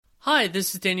Hi,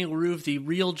 this is Daniel Rue of the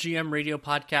Real GM Radio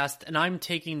Podcast, and I'm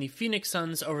taking the Phoenix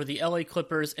Suns over the LA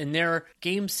Clippers in their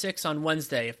Game 6 on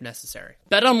Wednesday, if necessary.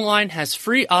 BetOnline has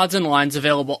free odds and lines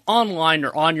available online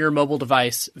or on your mobile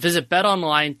device. Visit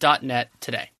betonline.net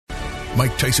today.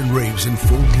 Mike Tyson raves in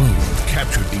full bloom,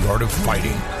 captured the art of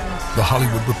fighting. The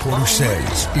Hollywood Reporter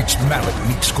says it's Malick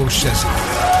meets Scorsese.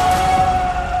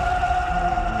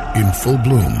 In full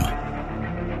bloom.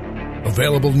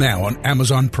 Available now on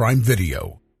Amazon Prime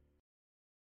Video.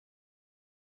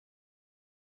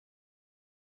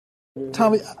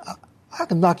 Tommy, I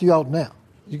can knock you out now.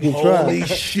 You can try. Holy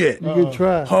shit. You can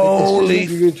try. Holy.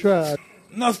 You can try.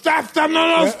 No, stop.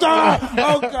 No, stop.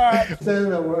 Oh, God. Say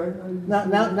that word.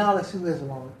 Now let's see this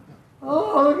one.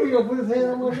 Oh, look, he's going to put his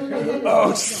hand on my finger.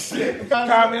 Oh, shit.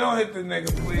 Tommy, don't hit the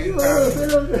nigga, please.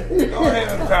 Tommy. Don't hit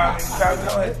him, Tommy. Tommy,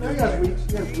 don't hit I got reach.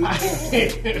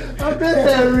 I've been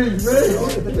had reach,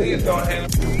 man. Please don't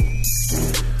hit him.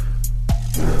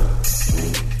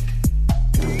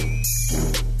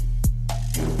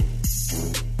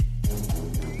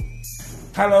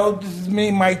 Hello, this is me,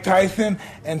 Mike Tyson,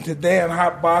 and today on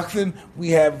Hot Boxing, we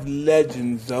have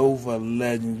legends over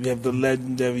legends. We have the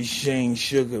legendary Shane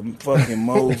Sugar fucking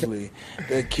Mosley,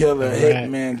 the killer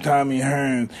hitman Tommy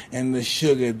Hearns, and the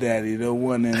sugar daddy, the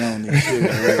one and only Sugar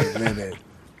Ray Leonard.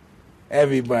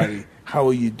 Everybody, how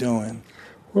are you doing?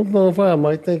 I'm doing fine,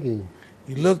 Mike. Thank you.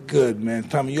 You look good, man.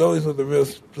 Tommy, you always was a real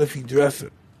spliffy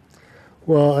dresser.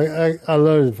 Well, I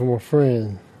learned it from a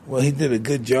friend. Well, he did a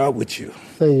good job with you.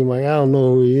 Thank you, Mike. I don't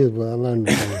know who he is, but I learned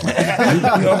it from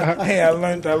him. Hey, I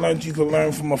learned you can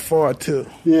learn from afar, too.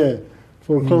 Yeah,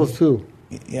 from close, too.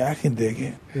 Yeah, I can dig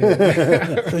it.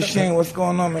 Yeah. So, Shane, what's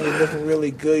going on, man? You're looking really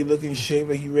good. You're looking shape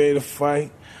like you ready to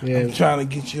fight. Yeah. I'm trying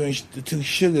to get you and the two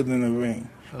sugars in the ring.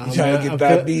 I'm trying to get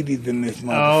diabetes in this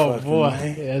motherfucker. Oh boy,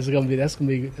 man. Yeah, that's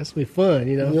gonna be fun,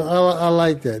 you know. I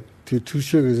like that. Two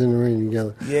sugars in the ring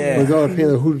together. Yeah. But it all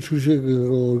depends on who the two sugars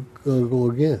are going to go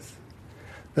against.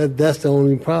 That's the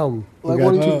only problem. Like,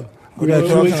 what are you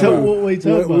talking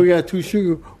about? We got two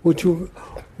sugar.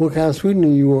 What kind of sweetener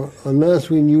you want? Or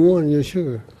non-sweetener you want in your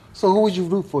sugar? So who would you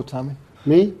root for, Tommy?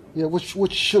 Me? Yeah,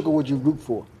 which sugar would you root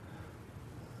for?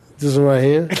 This one right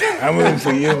here. I'm rooting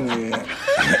for you, man.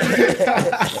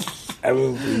 I'm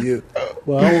rooting for you.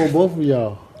 Well, I want both of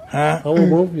y'all. Huh? I want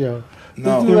both of y'all.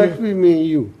 No. Let's do like me and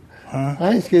you. Huh?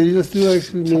 I ain't scared. Let's do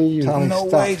like me and you. Tommy, No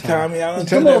stop, way, Tommy. I don't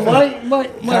Come on,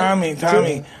 Mike.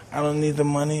 Tommy, I don't need the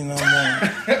money no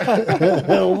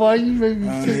more. Why you make me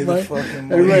I don't sick, need the Mike? fucking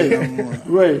money no more.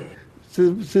 Ray,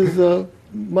 since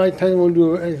Mike Tyson want to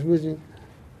do an exhibition,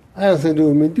 I have to do it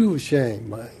with me. Do it with Shane,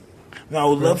 Mike. No, I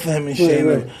would love for him and Shane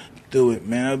to do it,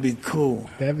 man. That'd be cool.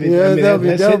 That'd be something.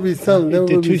 That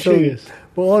would be something.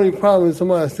 But only problem is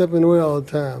somebody stepping in the way all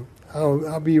the time.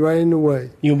 I'll be right in the way.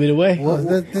 You gonna be in the way? So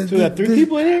we got three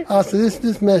people in here? I said,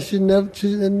 this mess should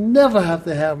never have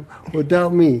to happen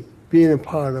without me being a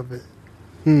part of it.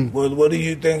 Well, what do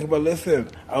you think about, listen,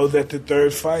 I was at the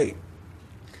third fight.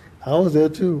 I was there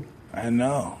too. I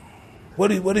know.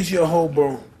 What is your whole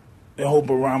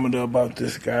barometer about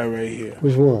this guy right here?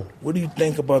 Which one? What do you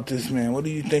think about this man? What do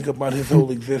you think about his whole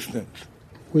existence?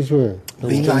 Which one?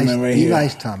 Be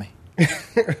nice, Tommy.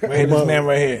 Right, this man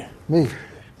right here. Me.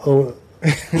 Oh,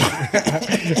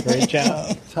 Ray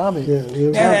Charles. Tommy.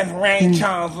 That's Ray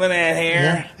Charles with that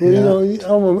hair. Well, you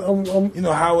know, You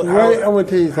know how I'm gonna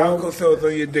tell you how something. Cosell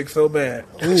on your dick so bad?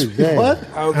 Oh, damn. What?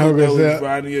 How Cosell was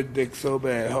riding your dick so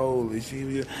bad? Holy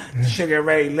shit. Sugar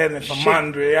Ray Leonard from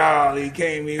Montreal. He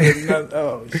came in with nothing.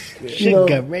 Oh, shit.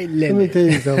 Sugar Ray Let me Leonard. tell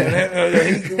you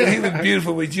something. He was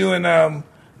beautiful with you and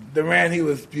Durant. He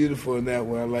was beautiful in that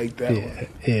one. I like that one.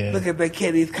 Yeah. Look at the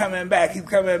kid. He's coming back.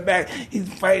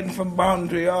 He's fighting from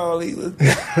Montreal. He was.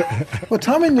 Well,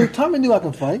 Tommy knew I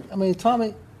can fight. I mean,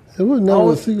 Tommy. It was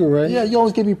never a secret, right? Yeah, you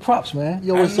always give me props, man.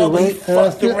 You I always know, say, but he Ray.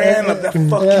 fucked Durant up. That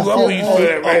fucked you up when you said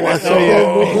that, right? That's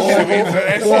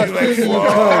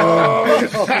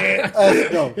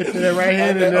That right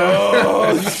hand in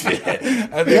oh, shit.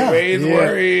 I think Ray's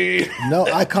worried. No,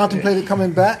 I contemplated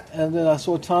coming back, and then I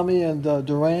saw Tommy and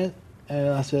Durant, and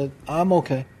I said, I'm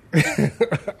okay.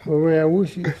 Well, Ray, I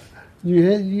wish you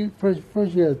first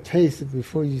you had to taste it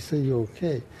before you say you're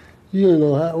okay. You don't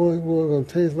know what it's going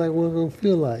to taste like, what it's going to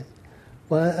feel like.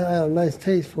 But I had a nice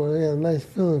taste for it. I had a nice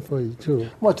feeling for you, too.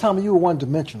 Well, Tommy, you were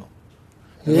one-dimensional.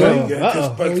 Yeah.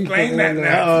 Explain that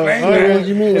now. Explain What that. do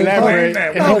you mean? Elaborate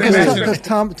that. Because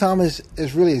Tom is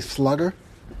really a slugger.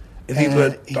 And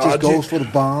he just goes for the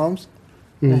bombs.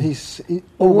 And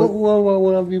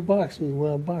When I be boxing,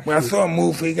 when I box When I saw him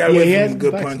move, he got away from some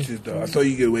good punches, though. I saw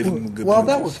you get away from some good punches. Well,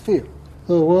 that was fear.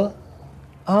 So what?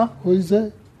 Huh? What you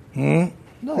say?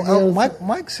 No,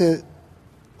 Mike said.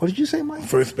 What did you say, Mike?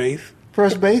 First base.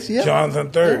 First base, yeah. John's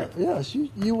on third. Yeah, yes,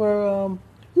 you were a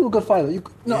good fighter.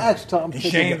 Actually, Tom.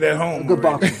 Shane's at home. Good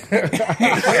boxer.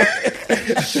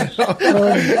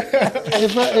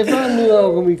 If I knew I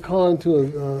was going to be calling to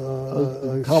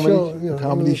a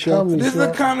comedy show. This is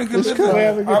a comic.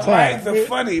 Our lives are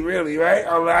funny, really, right?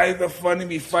 Our lives are funny.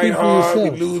 We fight hard.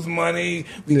 We lose money.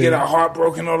 We get our heart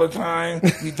broken all the time.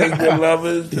 We think we're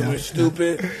lovers and we're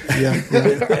stupid. Yeah.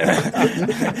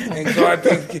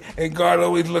 and God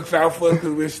always looks out for us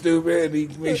because we're stupid, and He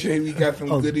makes sure we got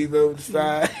some goodies over the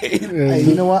side. Hey,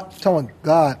 you know what? I'm telling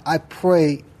God, I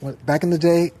pray. Back in the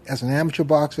day, as an amateur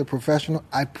boxer, professional,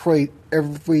 I prayed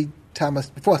every time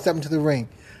before I stepped into the ring.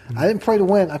 I didn't pray to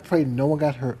win. I prayed no one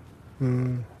got hurt.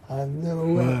 I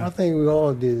think we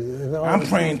all did. I'm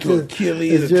praying to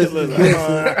Achilles, the killer, the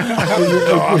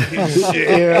dog,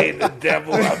 shit, the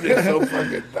devil. I'm just so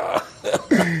fucking dog.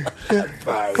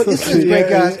 But this is great,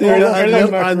 guys.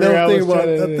 I never think about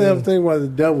the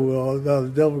devil.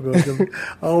 The devil goes. The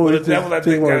devil, I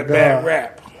think, got a bad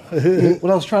rap.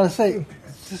 What I was trying to say.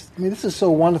 This is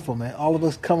so wonderful, man. All of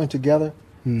us coming together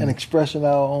and expressing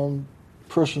our own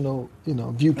personal,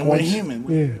 viewpoints. And we're human.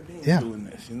 We're doing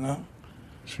this,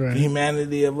 That's right. The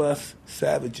humanity of us,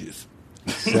 savages.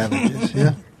 Savages,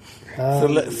 yeah.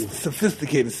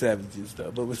 Sophisticated savages,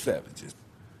 though, but we're savages.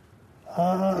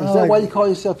 Is that why you call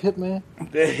yourself Hitman?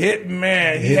 The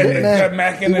Hitman. He had the gun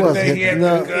back in the day. He had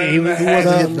the gun. He was a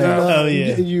Hitman. Oh,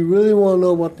 yeah. You really want to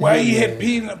know what the Why you hit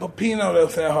Pino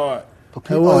that hard?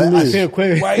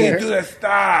 Why you do that?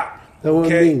 Stop. That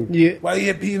wasn't me. Yeah. Why you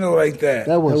hit Pino like that?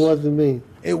 That wasn't me.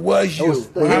 It was you.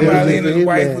 Muhammad Ali and his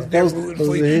wife was there rooting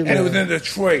for you, and it was in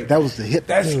Detroit. That was the hit.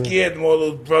 That scared all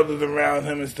those brothers around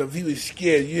him and stuff. He was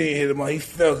scared. You didn't hit him on. He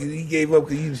fell because he gave up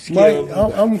because he was scared. Mike,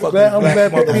 I'm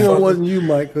glad Pino wasn't you,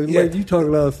 Mike, because Mike, you talk a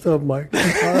lot of stuff, Mike. I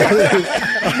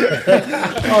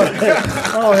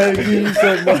don't have to give you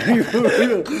some money for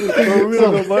real.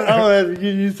 I don't have to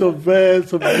give you some good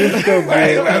stuff,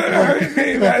 man.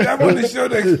 I want the show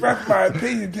to express my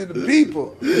opinion to the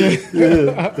people.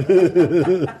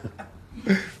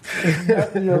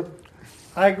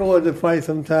 I go into fight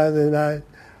sometimes, and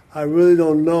I really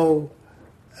don't know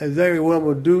exactly what I'm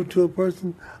gonna do to a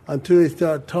person until they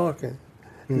start talking.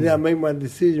 And then I make my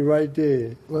decision right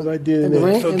there, right there. In the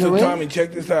ring? So, Tommy,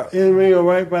 check this out. In the ring or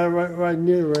right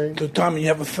near the ring. So, Tommy, you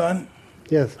have a son?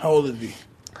 Yes. How old is he?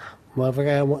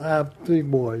 Motherfucker, I have 3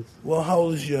 boys. Well, how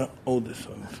old is your oldest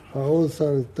son? My oldest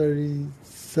son is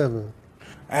 37.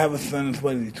 I have a son that's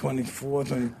 24,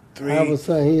 23. I have a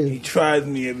son. He tries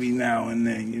me every now and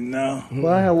then, Well,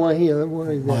 I have one here.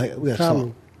 Where is that? We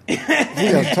Tommy. We got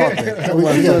to talk, man. We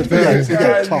got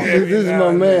to talk. This is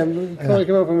my man. Come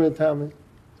up from here, Tommy.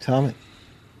 Tommy.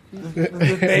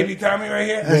 This baby Tommy right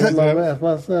here? That's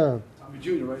my son. Tommy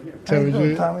Jr. right here. Tommy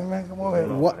Jr. Tommy, man, come over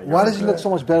here. Why does he look so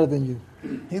much better than you?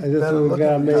 He's That's better what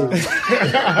God made. Your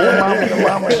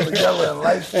mama together in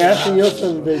life. Hey, I seen your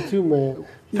son today too, man.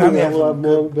 You look a lot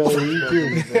more better than you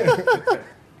too.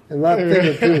 A lot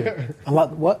thicker too. A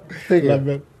lot what?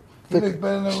 Thicker. He looks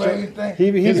better than Ray, you think?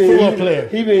 He's a football player.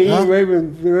 He been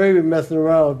Raven messing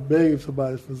around begging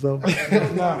somebody for something.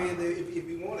 If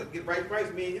you want to get right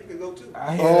price, me and him can go too.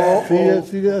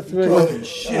 See, that's right.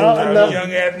 Shit,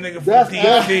 young ass nigga from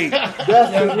DC.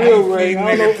 That's the real Ray. I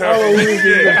don't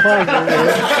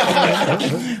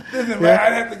Listen, man,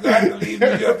 I'd have to leave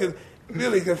New York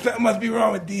because something must be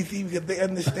wrong with DC because they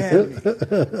understand me.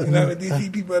 The DC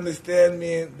people understand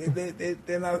me and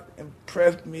they're not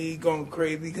impressed me going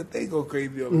crazy because they go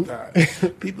crazy all the time.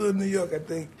 People in New York, I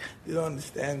think, they don't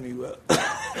understand me well.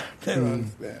 They don't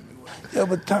understand me well. Yeah,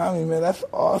 but Tommy, man, that's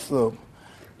awesome.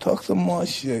 Talk some more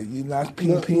shit. You knock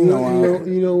Pino out.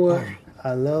 You know what?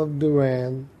 I love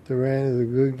Duran. Duran is a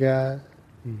good guy.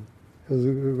 It was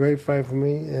a great fight for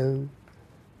me,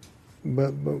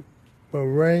 but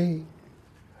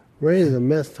Ray is a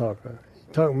mess talker. He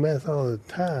talk mess all the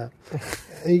time.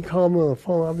 He called me on the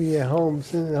phone. I'll be at home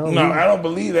sitting at home. No, I don't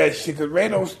believe that shit because Ray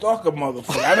don't stalk a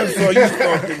motherfucker. I done saw you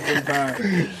stalking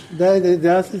sometimes.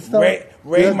 That's his stalk?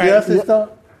 Ray might. That's his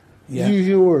stalk? Yeah. Use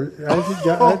your word. That's his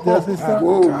stalk?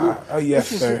 Oh, yes,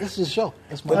 sir. This is a show.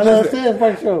 That's my I don't understand it's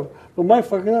my show. But Mike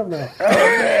fucking up now. Oh,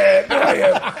 man.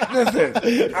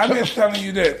 Listen, I'm just telling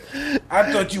you this. I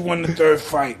thought you won the 3rd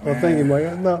fight, man. Oh, thank you,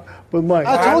 Mike. No, but Mike.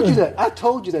 I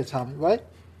told you that, Tommy, right?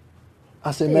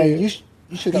 I said, man, you should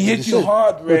have He hit you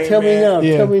hard, Ray, tell me now.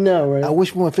 Yeah. Tell me now, Ray. I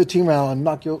wish we went 15 rounds and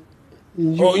knock your...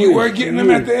 You were getting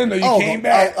them at the end, or you came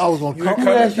back? I was going to come. Who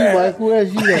asked you, Mike? Who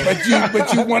asked you that?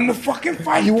 But you won the fucking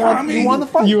fight, You Tommy. won the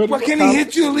fight. What can he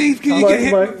hit you, at least? Can you get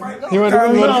hit in the fight? You want to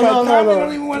Tommy win the don't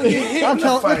fight? even want to get hit in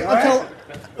the fight, right?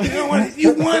 You know what?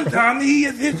 You won, Tommy.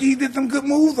 He did some good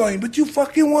moves on you, but you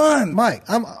fucking won. Mike,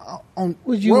 I'm on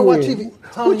What you Worldwide win? TV.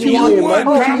 Tommy, What you won,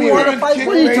 Oh, Tommy. you won Won a fight. chick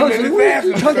What are you raised talking his about? ass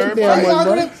in the third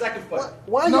fight. Second fight.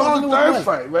 Why are you No, arguing the with third Mike?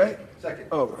 fight, right? Second.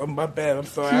 Oh, my bad. I'm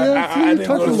sorry. Yeah, I didn't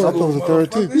go to talking school. about those the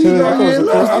third, too. motherfucker. So You I thought it was the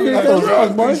know, first- I'm I not thought it was the drunk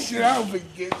first, Mike. and shit. I don't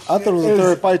forget I thought it was the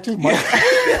third fight too, Mike.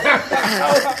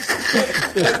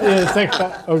 Yeah, second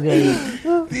time. Okay.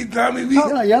 See, Tommy,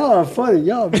 Y'all are funny.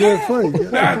 Y'all very funny.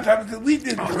 nah, Tommy, 'cause we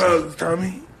did drugs,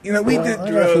 Tommy. You know, we did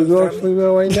I got some drugs drugs, for Tommy.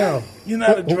 you right now. You're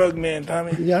not a drug man,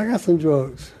 Tommy. Yeah, I got some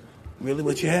drugs. Really,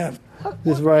 what you have?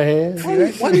 This right here.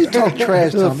 Why do you talk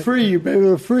trash, It'll Tommy? free you, baby.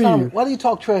 It'll free Tommy, you. why do you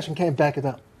talk trash and can't back it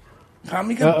up?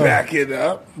 Tommy can back it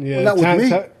up. Yeah, Not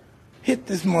with me. Hit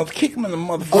this mother, kick him in the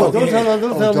motherfucker. Oh, don't tell him.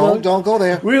 Don't tell him. Don't go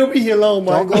there. We'll be here long,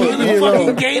 Mike. Don't go We'll be The here fucking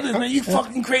long. gators, man. You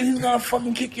fucking crazy. He's gonna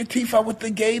fucking kick your teeth out with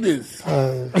the gators. You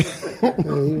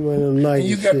one of them nice And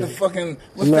you got shit. the fucking,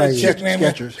 what's Nice. that chick name?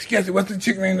 Skechers. Skechers. What's the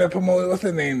chick name that promoted? What's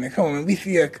her name? Come on, man. We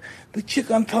see the chick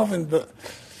on top and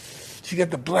she got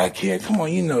the black hair. Come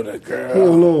on, you know that girl. He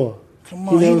don't know her. Come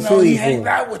on, he never knows seen he her hangs before.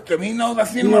 out with them. He knows I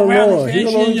seen He him don't around. know her. He He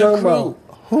said don't she know in who your you're talking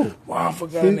crew. about. Wow, I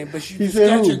forgot her name, but she's He the said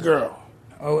Sketcher who? girl.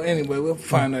 Oh, anyway, we'll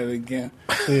find out again.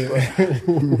 Yeah.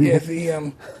 Yeah, see,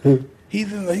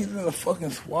 he's in the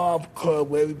fucking swab club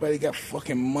where everybody got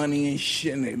fucking money and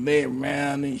shit, and they lay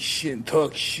around and shit and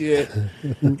talk shit.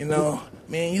 You know,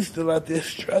 man, you still out there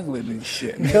struggling and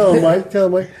shit. Man. Tell him, Mike. Tell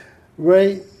him, Mike.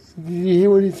 Ray, did you hear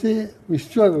what he said? We're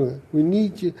struggling. We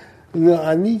need you. You know,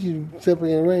 I need you to step in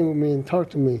the ring with me and talk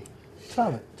to me.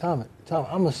 Tommy,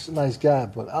 I'm a nice guy,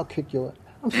 but I'll kick your ass.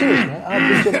 I'm serious, man. I'll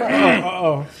beat your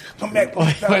butt. Come back,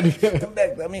 come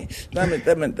back. I mean, damn it.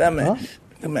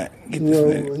 Come back, get this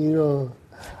nigga. You know,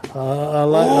 I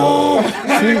like.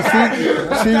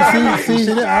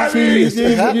 See,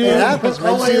 It happens, I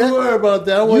man. won't even worry about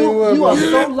that. I won't even worry You about are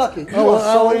that. so lucky. I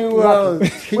won't even worry about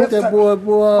it. Keep that boy.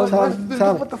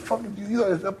 What the fuck is you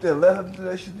it's up there? Let him do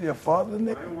that shit to your father,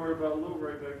 nigga. I ain't worried about Lou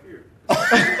right back here.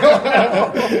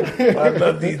 I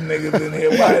love these niggas in here.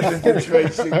 Why is this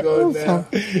Detroit shit going down?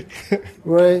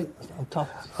 Right? I'm tough.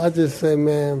 I just say,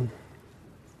 man,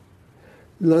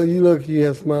 look, you lucky you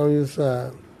have somebody on your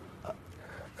side.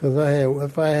 Because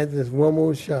if I had this one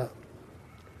more shot,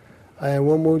 I had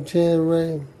one more chance,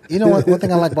 Ray. You know what? One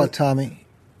thing I like about Tommy,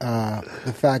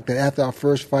 the fact that after our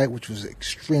first fight, which was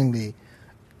extremely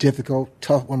difficult,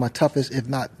 tough, one of my toughest, if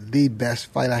not the best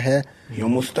fight I had. He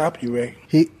almost stopped you, Ray.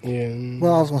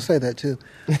 Well, I was going to say that too.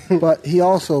 But he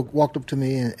also walked up to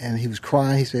me and he was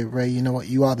crying. He said, Ray, you know what?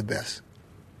 You are the best.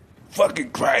 Fucking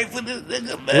crying for this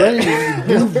nigga, man.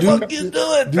 What the fuck you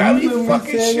doing, Tommy? You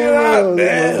fucking shit up,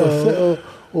 man.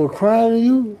 Or crying to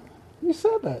you? You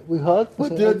said that. We hugged.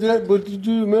 But did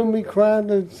you remember me crying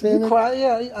and saying You that? cried?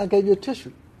 Yeah, I gave you a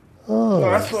tissue. No,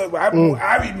 I saw it.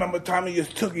 I remember Tommy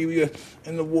just took it. We just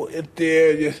in the water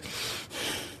there, you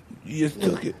just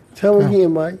took it. Tell him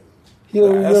again, Mike. He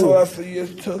don't That's all I remember. said. You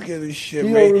just took it and shit,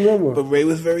 He Ray. don't remember. But Ray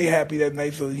was very happy that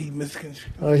night, so he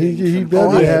misconstrued. He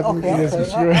better be happy. Okay.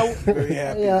 Very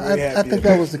happy. Yeah, very I happy. think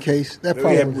that was the case. That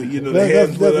Very happy. probably was. You know, the That's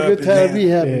hands a lit up. good time to be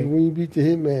and happy Yeah. when you beat the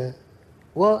hitman.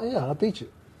 Well, yeah, I beat you.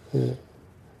 Yeah.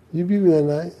 You beat me that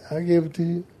night. I gave it to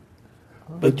you.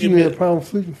 But You had a problem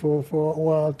sleeping for a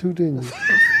while too, didn't you?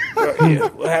 yeah.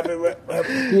 What happened? What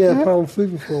happened? He had a problem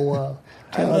sleeping for a while.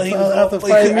 I know he After was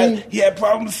fighting me, he had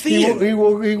problems seeing. he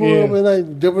woke up at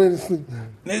night, jumping in the sleep.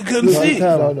 Nigga couldn't see.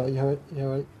 No, you heard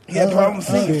it. He had problems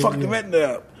seeing. He fucked the retina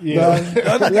up. Yeah. The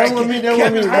other guy, That wasn't me,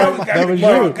 Kevin Howard got That the was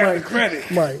credit. you. Got the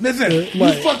credit. Mike. Listen, you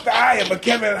Mike. fucked the eye up, but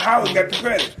Kevin Howard got the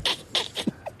credit.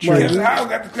 Kevin Howard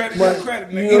got the credit. Got the credit.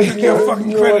 Nigga, you took your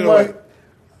fucking credit what, away. Mike?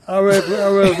 I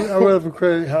rather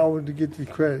credit Howard to get the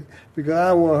credit because I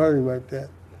don't want to hurt him like that.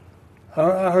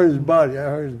 I hurt his body. I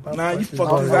hurt his body. Nah, you His fucked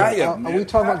body. his eye up, Are man. we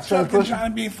talking about the same Fucking person?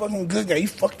 trying to be a fucking good guy. You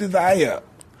fucked his eye up.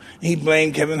 He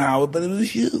blamed Kevin Howard, but it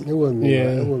was you. It wasn't me.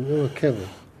 Yeah. It was Kevin.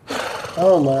 I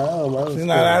don't mind. It was See, Kevin.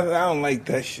 I don't like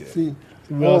that shit. See,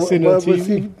 Well, sitting on but TV.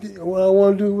 see, what I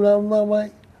want to do when I'm not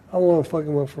Mike, I want to fuck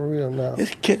him up for real now.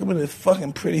 Just kick him in his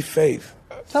fucking pretty face.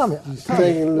 Tommy,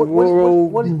 taking the what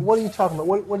world- are you talking about?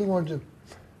 What do you want to do?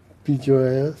 Beat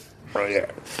your ass. Oh,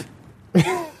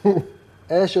 yeah.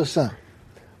 Ask your son.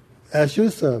 Ask your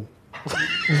son.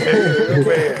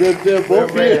 Ray They're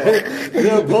both here.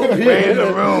 They're both in here. the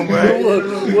room, right?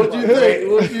 What you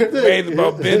think? What you Ray's think?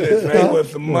 about business. Ray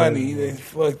wants some money. He done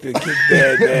fucked the kick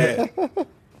dad.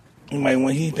 He might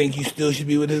want. He think you still should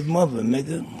be with his mother,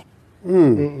 nigga.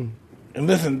 And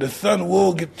listen, the son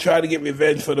will try to get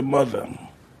revenge for the mother.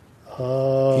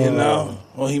 Oh. You know.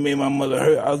 or he made my mother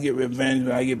hurt, I'll get revenge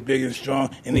when I get big and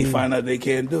strong, and they find out they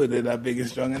can't do it. They're not big and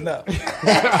strong enough.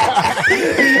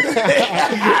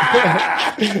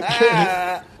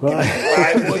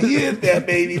 Well, you is that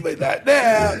baby, but not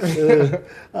now.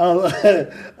 I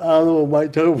don't know what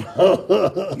Mike talking about.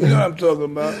 You know what I'm talking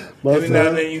about. Every now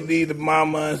and then you leave the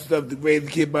mama and stuff to raise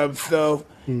the kid by himself,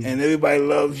 and everybody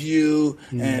loves you,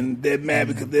 and they're mad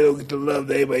because they don't get the love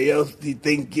that everybody else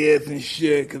think gets and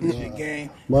shit because it's your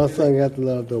game. My son got the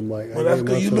love though, Mike. Well, that's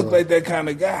good. You look like that kind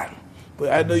of guy.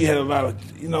 But I know you had a lot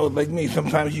of, like me,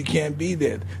 sometimes you can't be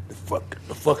there.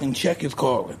 The fucking check is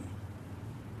calling.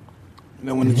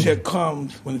 When the check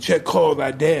comes, when the check calls, I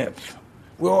dance.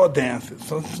 We're all dancing.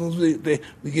 So as soon as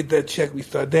we get that check, we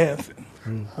start dancing.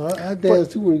 I dance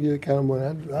too when you get that kind of money.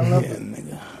 I love it.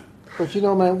 Nigga. But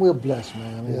man, we're blessed,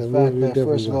 man. In fact, that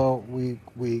first of all, we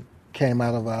came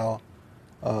out of our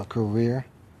career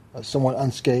somewhat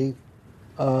unscathed.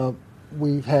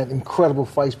 We've had incredible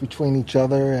fights between each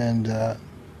other, and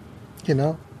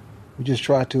we just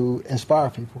try to inspire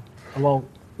people along.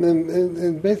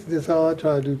 And basically, that's all I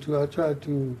try to do too. I try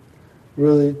to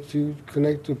really to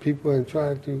connect to people and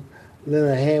try to lend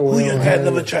a hand. Who your guy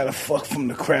never try to fuck from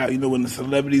the crowd? When the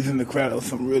celebrities in the crowd, or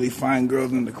some really fine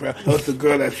girls in the crowd. That was the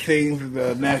girl that sings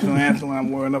the national anthem when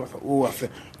I'm wearing up. I said,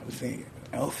 I'm singing.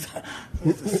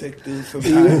 It's a sick dude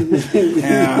sometimes.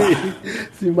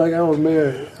 See, Mike, I was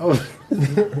married.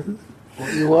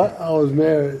 You what? I was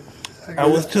married. I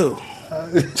was too.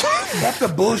 That's the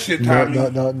bullshit, Tommy.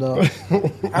 No.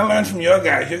 I learned from your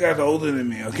guys. You guys are older than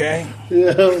me, okay?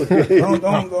 Yeah. Okay.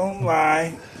 Don't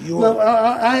lie.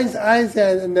 I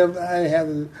said I didn't have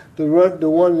the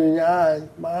wonder in your eyes.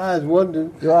 My eyes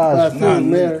wondered. Your eyes. I still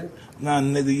married. Nah,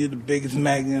 nigga, you the biggest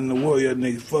magnet in the world, yo,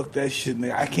 nigga. Fuck that shit,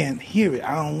 nigga. I can't hear it.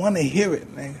 I don't want to hear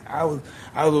it, nigga. I was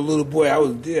a little boy. I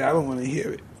was there. I don't want to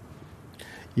hear it.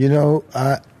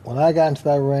 When I got into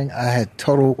that ring, I had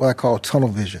what I call tunnel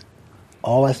vision.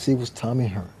 All I see was Tommy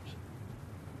Hearns.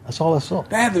 That's all I saw.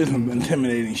 That is some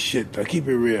intimidating shit, though. Keep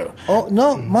it real. Oh,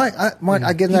 no, Mike, I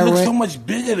get in that ring. You look so much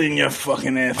bigger than your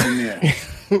fucking ass in there.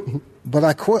 But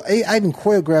I even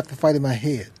choreographed the fight in my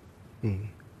head.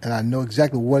 And I know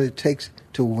exactly what it takes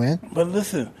to win. But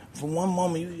listen, for one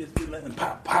moment, you just be letting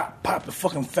pop the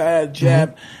fucking fast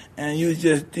jab, and you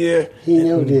just there. He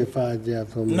never did 5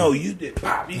 jabs on me. No, you did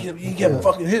pop. You kept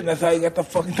fucking hitting. That's how you got the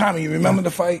fucking timing. You remember the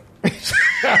fight? That's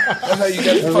how you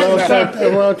got the fucking timing.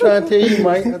 That's what I'm trying to tell you,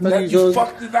 Mike. I thought you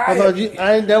fucked his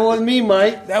eye. That wasn't me,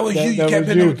 Mike. That was you. You kept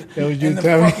hitting him. That was you,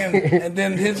 and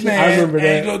then his man,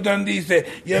 Angelo Dundee, said,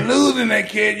 "You're losing that,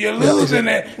 kid. You're losing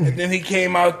that." And then he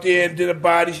came out there and did a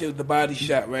body shot. The body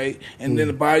shot, right? And then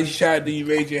the body shot. Then you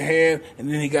raised your hand, and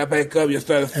then he got back up. You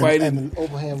started fighting. And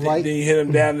overhand right. Then you hit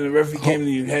him down, and the referee came, and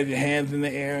you had your hands in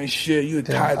the air and shit. You were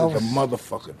tired as a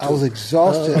motherfucker. Too. I was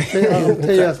exhausted. I'll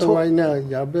tell you something right now.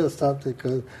 Y'all better stop it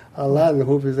because I'm lying to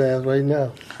whoop his ass right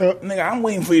now. Nigga, I'm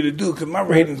waiting for you to do it because my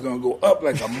rating's going to go up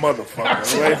like a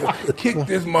motherfucker. Right? So kick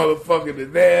this motherfucker to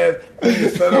death. Put your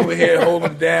son over here, hold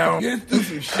him down. Just do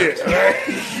some shit, right?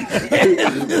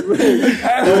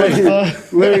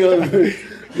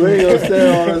 We ain't gonna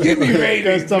stay on. Give me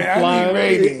ratings, man. I need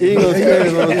ratings. He ain't gonna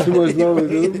stay on too much longer.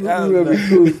 Dude. We gonna be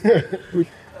cool.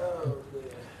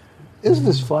 Isn't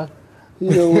this fun?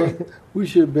 You know what? We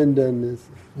should have been done this.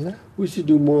 Yeah. We should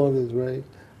do more of this, right?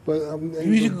 But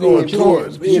we should go on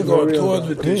tours. We should go on tours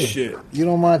with this shit. You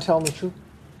don't mind telling the truth?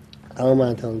 I don't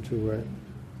mind telling the truth, right?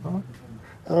 Huh?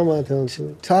 I don't mind telling the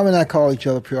truth. Tom and I call each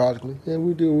other periodically. Yeah,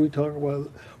 we do. We talk about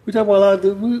a lot of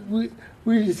things.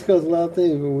 We discuss a lot of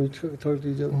things when we talk to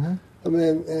each other. Mm-hmm. I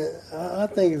mean, I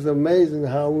think it's amazing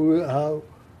how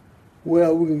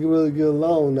well we can really get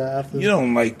along now. After you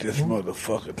don't like this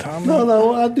motherfucker, Tommy?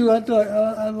 No, I do.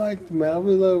 I like the man. I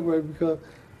really love Ray because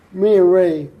me and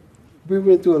Ray, we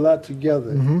went through a lot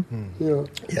together. Mm-hmm. You know.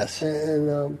 Yes.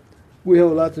 And we have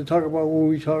a lot to talk about when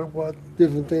we talk about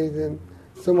different things, and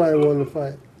somebody wanted to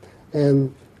fight,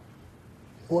 and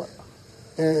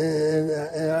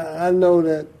I know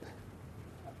that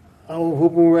I was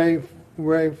whooping Ray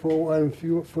for a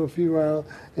few rounds,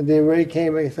 and then Ray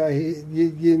came back and started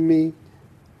getting me.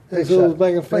 Big so shot. it was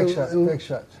back and forth. Big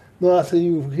shots. No, I said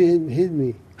you hit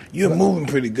me. You're moving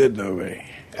pretty good though, Ray.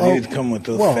 You just come with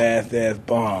those fast ass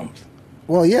bombs.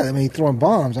 Well, yeah. I mean, throwing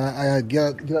bombs. I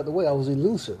get out the way. I was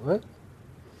elusive, right?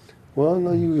 Well,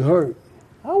 no, you hurt.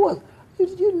 I was.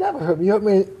 You never hurt me. You hurt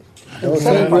me. Don't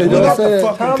say that.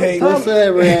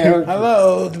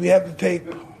 Hello, do we have the tape?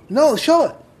 No, show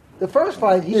it. The first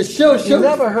fight, he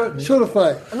never hurt me. Show the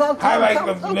fight. Highlight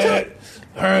the minute.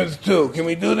 Hearns too. Can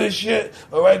we do this shit?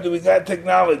 All right, do we got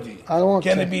technology? I don't want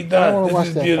Can to. it be I don't done? wanna This watch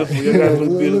is that beautiful. fight. You guys look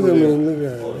Look beautiful. at me,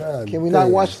 there. look at me. Can we not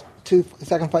watch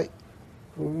second fight?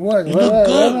 What? You look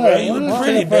good, man. You look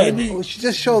pretty, baby. We should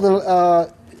just show the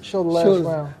last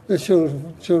round. Let's show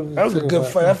That was a good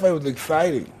fight. That fight was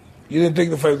exciting. You didn't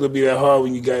think the fight was going to be that hard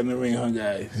when you got in the ring, huh,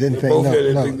 guys? Didn't think, both no, of you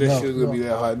didn't no, think that no, shit was going to no. be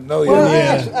that hard. No,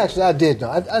 Well, yeah. actually, I did know.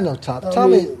 I know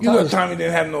Tommy. You know Tommy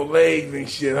didn't have no legs and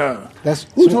shit, huh?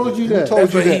 Who told you that? Told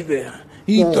That's you what he that? did.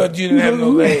 He thought you didn't have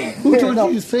no legs. Who told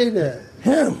you to say that?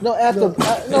 Him. No, after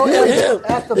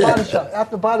body shot.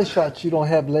 After body shots, you don't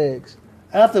have legs.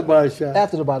 After body shot.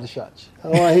 After the body shots,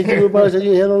 Oh, I hit you with body shot.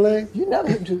 You ain't had no leg. you never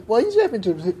hit me to. Well, you just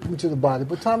hit me to the body,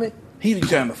 but Tommy. He was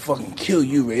trying to fucking kill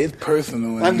you, Ray. It's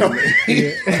personal. I know.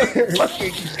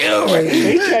 Fucking kill Ray.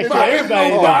 He tried to kill everybody.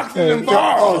 No boxing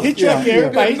involved. He tried to kill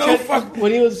everybody. No He tried, fuck-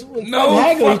 when he was no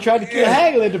Hagler, he fuck- tried to kill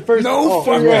yeah. Hagler at the first No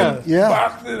three fucking rounds. Yeah.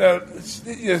 boxing.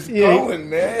 Shit just Yeah. going,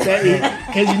 man.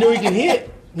 Because he knew he could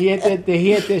hit. He had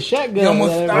that shotgun You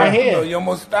almost right stopped him. here. Though. You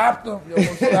almost stopped him. You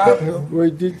almost stopped him.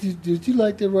 Wait, did you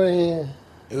like the right hand?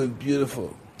 It was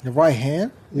beautiful. The right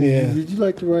hand? Yeah. Did you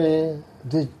like the right hand?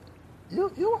 Did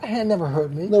your right hand never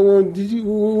hurt me? No, when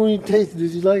you tasted,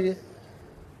 did you like it?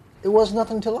 It was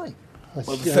nothing to like.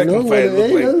 Well, the second fight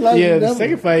looked like... Yeah, the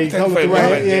second fight, he come with the right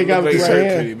hand. Yeah, he got with the right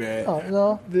hand. man. Oh,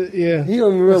 no. Yeah. He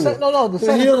don't remember. The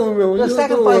second. He don't remember. The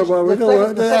second Don't fight. worry about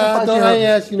it. The second fight you I hurt ain't me.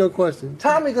 ask you no question.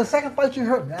 Tommy, the second fight you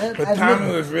hurt me. But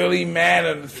Tommy was really mad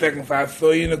at the second fight. I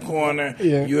saw you in the corner.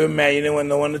 Yeah. You were mad. You didn't want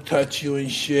no one to touch you and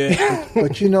shit.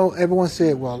 But everyone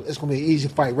said, well, it's going to be an easy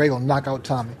fight. Ray going to knock out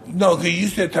Tommy. No, because you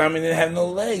said Tommy didn't have no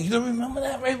legs. You don't remember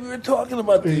that, Ray? We were talking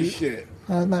about this shit.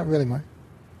 Not really, man.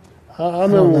 I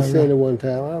remember saying it one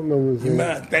time. I remember saying it.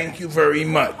 Man, thank you very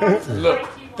much. Look,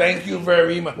 thank you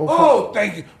very much. Oh,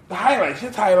 thank you. The highlights.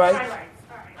 Just highlights.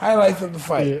 Highlights of the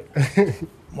fight.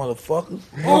 Motherfuckers.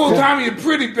 Oh, Tommy, you're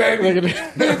pretty, baby.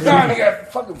 Look, Tommy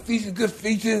got fucking features, good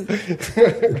features.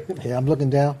 Yeah, I'm looking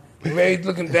down. Ray's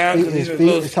looking down because he's a His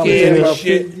little feet, Tommy scared said and about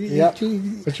shit. Yep.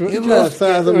 You got the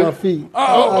size of my feet.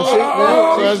 Oh, So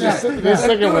that's the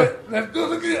second one. Let's do it.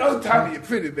 Look at Oh, Tommy, you're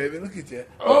pretty, baby. Look at you.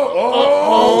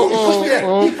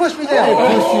 Oh. He pushed me down.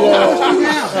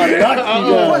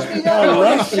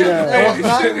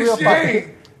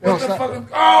 What the fuck?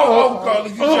 Oh, Carly,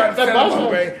 you trying to set him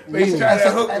up, Ray. Ray trying to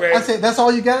hook, Ray. I said, that's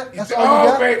all you got? That's all Oh, you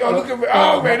got? Ray. Oh, look at Ray.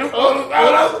 Oh, Ray.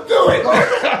 Don't do it.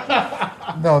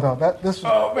 No, this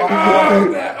Oh,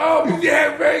 man. Oh,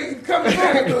 yeah, Ray. Coming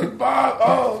down to the bar.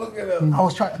 Oh, look at him. I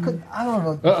was trying. I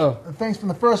don't know. The things from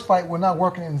the first fight were not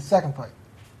working in the second fight.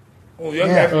 Oh, y'all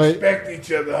guys respect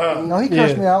each other, huh? No, he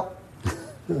cursed me out.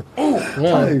 I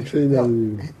ain't say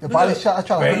nothing to you. The body shot. I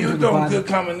tried to Ray, hurt you him were with the doing body. good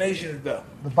combinations, though.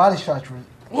 The body shots were.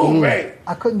 Oh, Ray.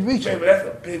 I couldn't reach Ray, him but that's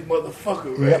a big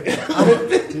motherfucker,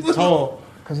 Ray. He's tall.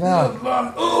 because now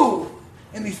Ooh.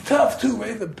 And he's tough, too,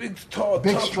 Ray. He's a big, tall,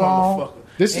 Big, tough strong. motherfucker.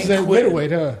 This is Ain't at quitting.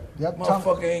 middleweight, huh?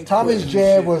 Motherfucker ain't Tommy's quitting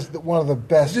jab shit. was one of the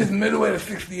best. This is middleweight of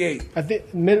 68. I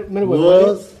think middleweight.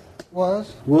 wasn't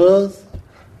Was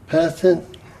past tense.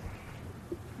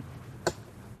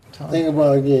 Think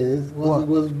about it again. Was It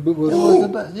was the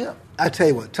best. Yeah. I tell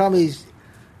you what, Tommy's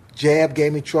jab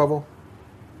gave me trouble.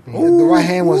 The right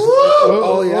hand was.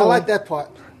 Oh yeah, I like that part.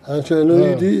 I'm trying to know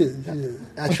you did.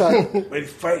 Yeah. I tried, But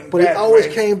he's fighting but he back, always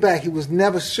Ray. came back. He was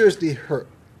never seriously hurt.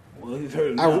 Well, he's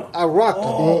hurt now. I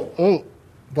rocked him,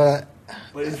 but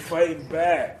But he's fighting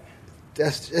back.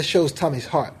 that shows Tommy's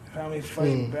heart. Tommy's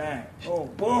fighting back. Oh,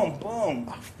 boom,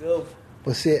 boom. Still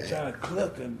But see, trying to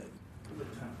clip him.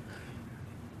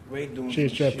 Ray doing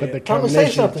She's some trying to put shit. the Tommy, say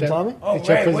combination. something, Tommy. Oh, He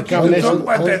tried to Ray, put what the you doing? Talk combination.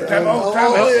 about that, Tommy. Oh,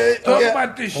 Tommy, talk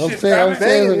about this I'm shit,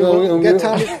 saying, Tommy. Get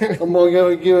Tommy. I'm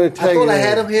gonna give it a tag. I thought I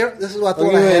had him here. This is what I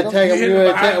thought I had him. You hit him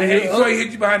behind the head. You saw he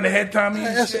hit you behind the head, Tommy?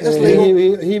 and That's shit?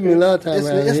 legal. He been a lot of time.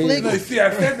 It's legal. No, see,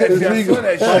 I said that shit. I saw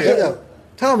that shit.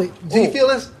 Tommy, do you feel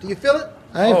this? Do you feel it?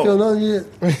 I ain't feel nothing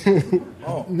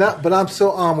yet. Not, but I'm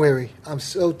so arm weary. I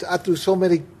threw so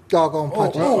many doggone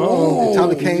punches. oh. And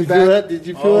Tommy Did came you feel back. that? Did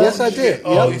you feel that? Yes, I did.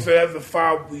 Oh, Yep. he said that's the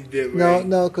foul we did, Ray.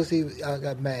 No, because I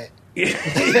got mad.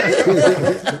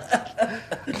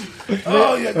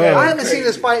 Oh, you I haven't seen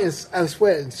this fight I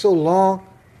swear in so long.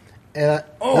 And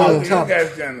Oh, you Tommy, guys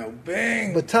got no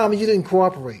bang. but Tommy, you didn't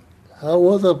cooperate. How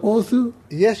was I supposed to?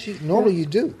 Yes, normally you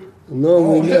do. No,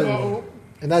 we didn't. Oh,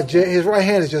 And his right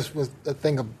hand was a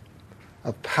thing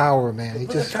of power, man. He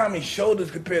look just at Tommy's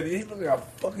shoulders compared to he look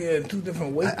like fucking in two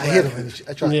different weight I hit him. classes. And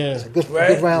I tried. Yeah. It's a good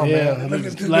Right? round, Yeah. man. Look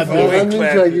at two Left different I weight knew you tried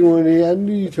to classes. get one in. I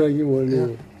knew you tried to get one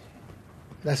in.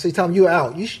 Now, see, Tom, you're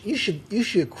out. You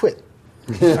should quit.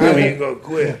 Tommy ain't gonna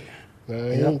quit. He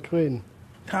ain't quitting.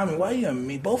 Tommy, why you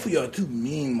mean? Both of y'all too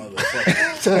mean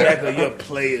motherfuckers. Act like you're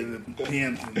players and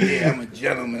pimps and yeah, I'm a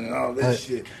gentleman and all this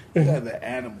shit. You guys are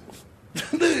animals. Look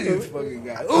at this fucking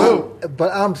guy. Ooh.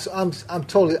 But I'm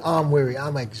totally arm weary.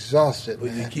 I'm exhausted, But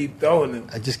man. you keep throwing them.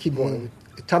 I just keep going.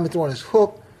 Tommy throwing his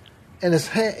hook, and his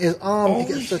arm,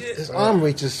 Holy shit. his arm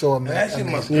reach is so Man, that amazing.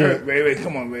 shit must hurt, Ray. Ray,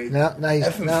 come on, Ray. Now he's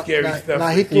That's some now, scary now, stuff. Now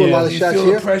he threw a lot of you shots feel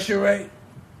here. the pressure, Ray?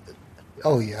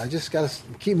 Oh yeah, I just gotta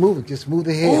keep moving. Just move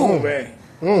the head. Ooh, Ray.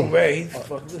 Ooh, Ray, he's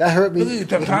fucking. That hurt me.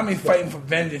 Look at Tommy's fighting for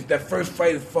vengeance. That first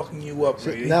fight is fucking you up,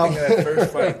 Ray. Now- Think of that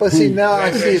first fight. But see, now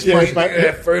I see his Ray, first think of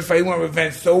that first fight. You want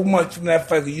revenge so much from that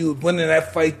fight. You was winning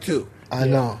that fight too. I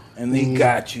know. And he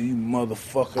got you, you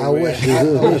motherfucker. I Ray. wish. I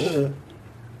wish.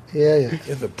 Yeah.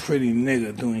 There's a pretty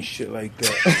nigga doing shit like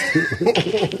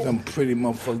that. Some pretty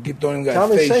motherfucker. Don't even got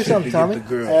Tommy, face say shit something, to Tommy. get the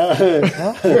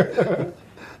girl.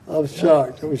 I'm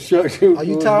shocked. I'm shocked. Are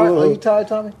you tired? Are you tired,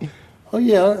 Tommy? Oh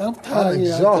yeah, I'm tired. I'm Yeah,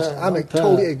 exhausted. I'm I'm tired.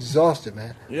 totally exhausted,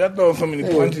 man. Y'all throwing so many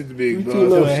punches to be You too exhausted.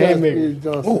 little shots to haymaker. be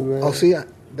exhausted, man. Oh, see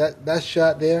that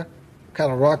shot there,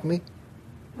 kind of rocked me.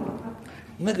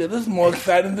 Nigga, this is more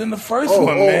exciting than the first Oh,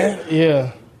 one, oh. man.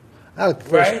 Yeah. I like the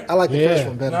first. Right? I like the Yeah. first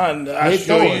one better. Nah, I They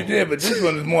sure throwing. you did, but this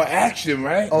one is more action,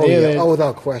 right? Oh Yeah, yeah. they- Oh,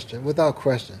 without question. Without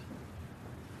question.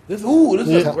 This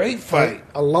is a great fight.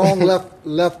 A long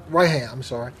right hand. I'm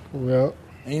sorry. Well,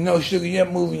 And you know, Sugar, you're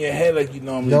moving your head like you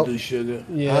normally Nope. do, Sugar.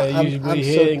 yeah, I'm usually so-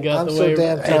 hit and got I'm the so way.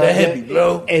 damn Hey, that hit me,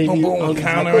 bro. And Boom, you boom, on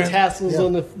countering. the tassels Yeah.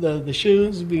 on the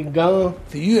shoes be gone.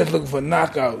 See, you just looking for a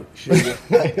knockout, Sugar.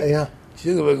 Yeah.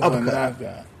 Sugar looking for a Uppercut.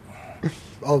 knockout.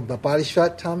 Oh, the body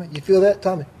shot, Tommy. You feel that,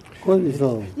 Tommy? What are you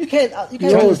feeling? You can't do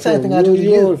the same thing I do to You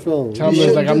you. always feeling. Tom You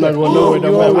is like, shouldn't I'm do not that. going nowhere. you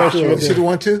No matter what always you do. You do. see the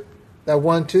 1-2? That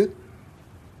 1-2?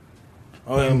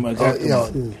 Oh, yeah, my God.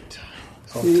 Tommy.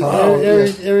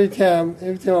 Every time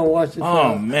I watch it.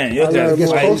 Oh, man. You're I just learn It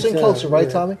gets more fighting. closer and closer, right,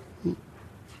 Yeah. Tommy?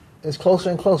 It's closer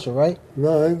and closer, right?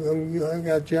 No, I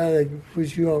got to try to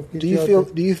push you off. Do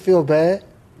you feel bad?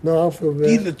 No, I feel bad.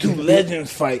 These are two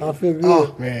legends fighting. I feel good.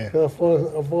 Oh, man. I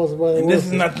forced somebody And to this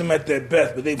is work not them at their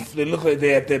best, but they look like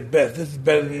they're at their best. This is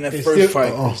better than that It's first still,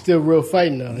 fight. it's still real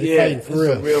fighting though. They Yeah, fighting it's for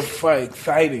real. a real fight.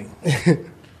 Exciting.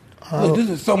 Look, this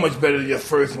is so much better than your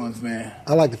first ones, man.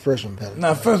 I like the first one better.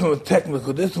 Now, first one was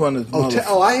technical. This one is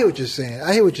I hear what you're saying.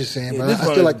 I hear what you're saying, Yeah, but this I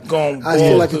one feel is like going I feel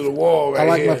balls like to the wall right I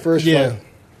like my here. first Yeah. fight.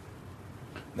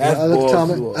 That's I look balls at to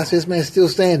the Tommy. wall. I said, "This man's still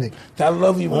standing." I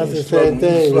love you when That's you the slow. same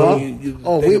thing, huh?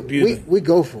 Oh, we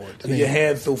go for it. I Your mean,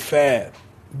 hands so fast.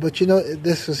 but you know,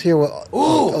 this is here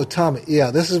with Tommy.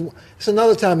 Yeah, it's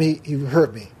another time he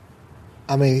hurt me.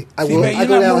 I mean, I See, will. man, I you're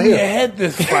go not down moving your here. head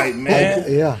this fight, man.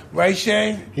 Yeah. Right,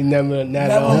 Shane? He never, not at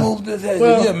Never all. moved his head.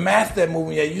 Well- You're a master at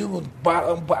moving your head. You was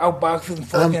outboxing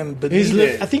fucking He's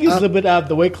Benitez. I think he's a little bit out of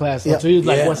the weight class, though, Yeah. so he's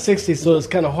like Yeah. 160, so it's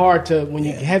kind of hard to when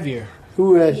you get heavier.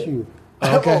 Who asked you?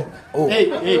 Okay. Oh. Hey,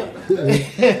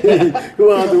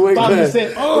 Who out the way Bobby class?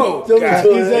 said, Oh, Don't God.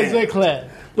 be he's so- at weight class.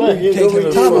 But Taking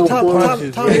the Tommy, full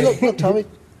punches, Tommy, man. look, Tommy,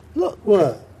 look,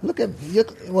 What? look at you.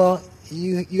 Well,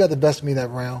 you got the best of me that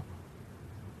round.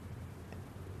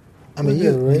 I mean, Look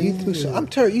at it, right? you threw some. I'm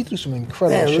telling you threw some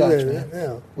incredible Damn, look shots, at man. it,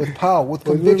 yeah. With power, with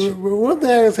But conviction. one thing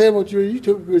I can say about you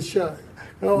took a good shot.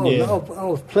 I Yeah.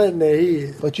 was planting their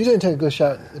head. But you didn't take a good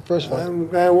shot the first one.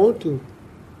 I want to.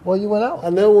 Well, you went I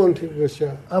out. never want to take a good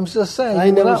shot. I'm just saying. I You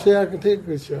ain't went never out. said I can take a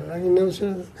good shot. I ain't never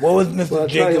said. What was Well, Mr. I try to-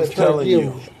 Jacobs I try to telling give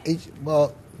you? him.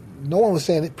 Well, no one was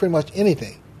saying pretty much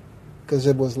anything because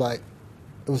it was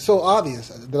so obvious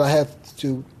that I had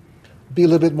to be a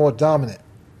little bit more dominant.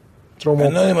 Throw I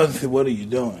more. know they must have said, what are you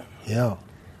doing? Yeah.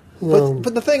 Um,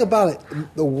 But the thing about it,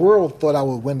 the world thought I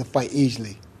would win the fight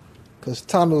easily because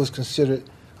Tommy was considered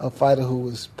a fighter who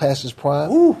was past his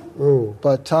prime.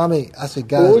 But Tommy, I said,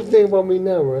 But what guys, you think about me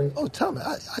now, right? oh Tommy,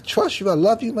 I trust you. I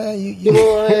love you, man. You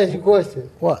know, I ask you a question.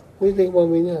 What? What do you think about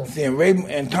me now? Seeing Ray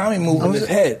and Tommy moving his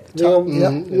head. You think I'm, Yeah.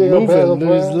 you think I'm past my moving,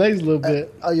 move his prime? legs a little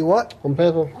bit. Are you what? I'm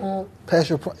past my prime? Past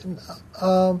your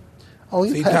prime? You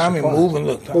See past Tommy your prime. moving.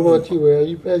 Look, What Tommy. about you, Ray? Are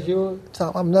you past yours?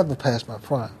 Tom, I'm never past my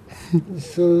prime. You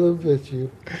silly little bitch,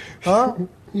 you. Huh?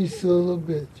 You silly little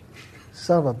bitch.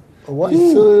 Son of a what? You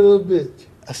silly little bitch.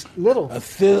 Little. A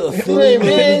silly Hey,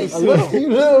 man. bitch. You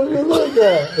little guy.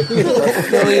 A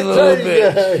silly little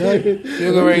bitch.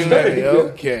 Sugar Ray Larry.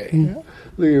 Okay. Look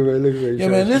at Ray, look at Ray. Yeah,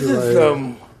 man, this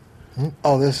is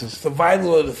Oh, this is.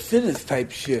 survival of the fittest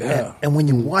type shit, huh? And when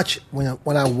you watch, when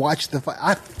I watch the fight,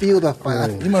 I feel the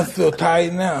fight. You must feel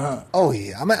tired now, huh? Oh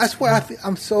yeah, I mean, I swear,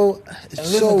 I'm so. It's And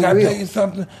listen, so can I real. tell you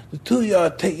something? The two of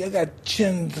y'all got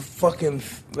chins fucking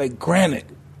like granite.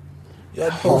 Y'all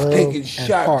Heart both taking and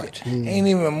shots. heart. Ain't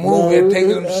even moving, taking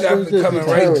them shots and coming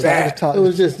right back. It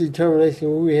was just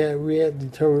determination. We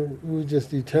were just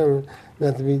determined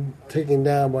not to be taken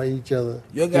down by each other.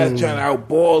 You guys trying to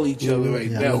outball each other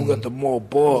right now. Who got the more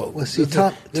balls? Well, see, this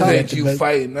Tom ain't you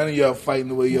fighting. None of y'all fighting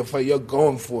the way you're fighting. You're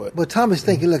going for it. But Tom is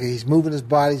thinking, look, he's moving his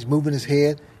body, he's moving his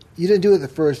head. You didn't do it the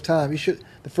first time.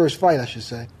 The first fight, I should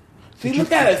say. See,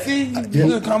 look at it. See, you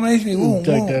do the combination. Boom,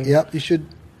 boom. Yep, you should.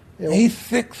 He's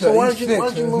 6. So why did he's you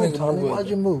 6, move, Tommy? Why did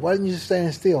you move? Why didn't you just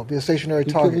stand still, be a stationary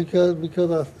target?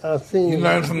 Because I seen you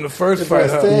learned from the first if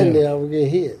fight. I stand there, I would get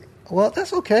hit. Well,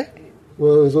 that's okay.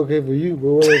 Well, it's okay for you,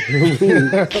 but what for me?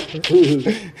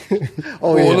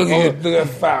 Look at that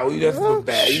foul. That's so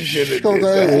bad. You should have did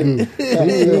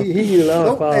that. He get a lot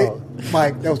of fouls. Hey,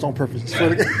 Mike, that was on purpose.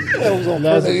 That was on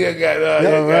purpose. You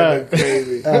got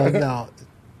crazy. No,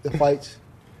 the fights.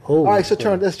 All right, so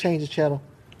let's change the channel.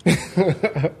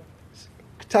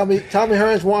 Tommy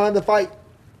Hearns won the fight.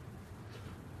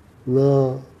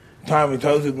 No. Tommy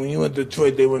told you when you went to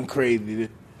Detroit, they went crazy.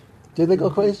 Did they go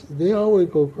crazy? They always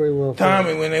go crazy.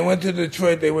 Tommy, when they went to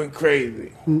Detroit, they went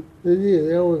crazy.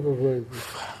 They always go crazy.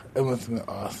 It must have been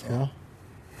awesome.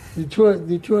 Yeah.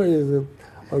 Detroit is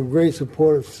a great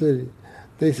supportive city.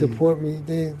 They support me.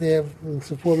 They have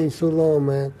supported me so long,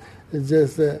 man. It's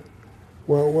just that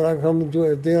when I come to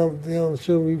Detroit, they don't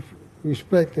show me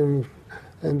respect and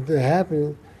they're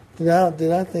happy. Did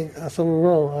I think something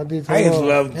wrong? I did something I just wrong.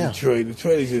 love Detroit.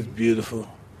 Detroit is just beautiful.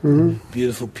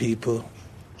 Beautiful people.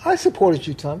 I supported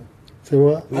you, Tommy. Say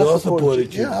what? We all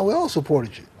supported you. Yeah, we all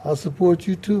supported you. I support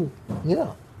you too.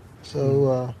 Yeah.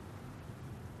 So,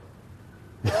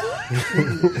 I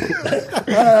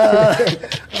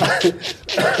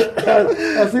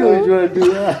see what you're trying to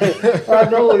do. I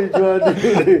know what you're trying to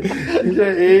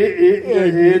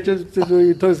do. Just so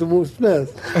you talk some more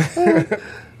stress.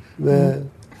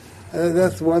 Man,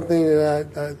 that's one thing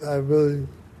that I really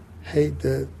hate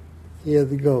that he had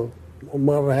to go.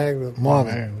 Marvin Hagler.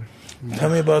 Tell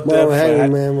me about Marvin that Hagler,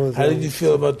 fight. man, How did you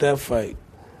feel about that fight?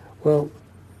 Well,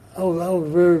 I was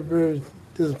very, very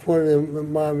disappointed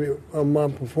in my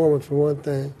performance for one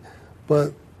thing,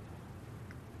 but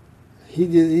he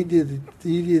did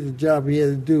the job he had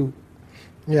to do.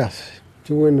 Yes.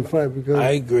 To win the fight because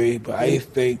I agree, but I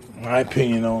think my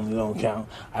opinion only don't count.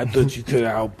 I thought you could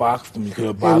have outboxed him. You could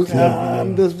have boxed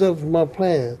him. That was my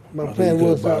plan. My plan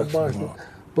was to outbox him,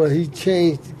 but he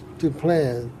changed the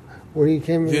plan when he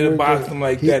came in. If you'd have boxed him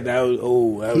like that, that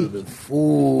would have been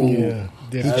fool. Yeah,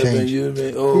 he changed.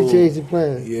 He changed the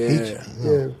plan.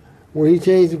 Yeah. When he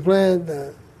changed the plan,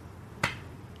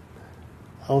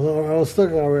 I was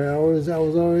stuck already. I was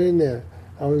already in there.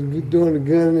 I was doing the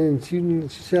gun and shooting the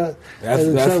shot,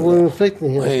 and the shot wasn't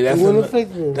affecting him. Hey, that's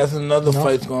another No.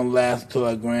 fight's gonna last till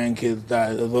our grandkids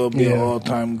die. It'll be an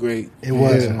all-time great. It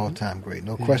was an all-time great.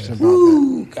 No question about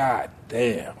Ooh, God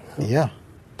damn. that. Yeah.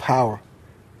 Power.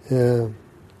 Yeah.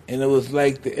 And it was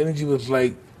like the energy was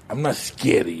like, I'm not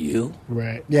scared of you.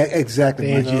 Right. Yeah, exactly.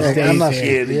 The energy Mike. stays I'm not there.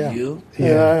 Scared Yeah. of you.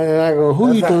 And I go,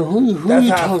 who you talking to?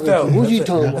 Who you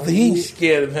talking I about? said, he ain't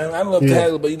scared of him. I love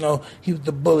Hagler, but he was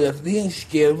the bully. I said, he ain't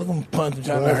scared. Look at him punch him,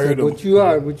 trying to hurt him. But you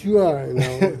are. You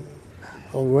know.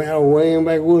 I'm weighing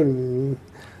back with him.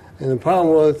 And the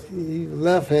problem was, he's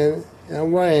left-handed, and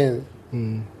I'm right-handed.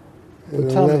 But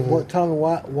Tommy,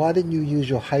 why didn't you use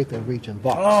your height and reach and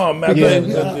box? Oh, man. Yeah. I thought he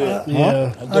was gonna do it.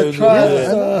 Yeah. I tried.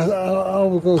 I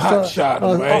was going to Pot start. shot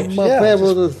him, right? My plan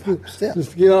was to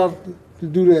just get off to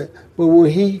do that. But when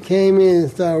he came in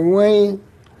and started weighing,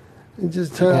 it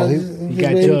just turned. You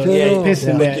got your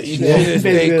pissing match. You should have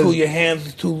stayed cool. Your hands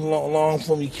was too long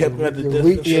for him. You kept him at the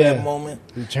distance for that moment.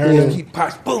 You turn him. He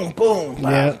pops, boom, boom,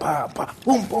 Yeah. pop, pop,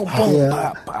 boom, boom, boom, Yeah.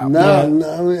 pop, pop. Now, I mean,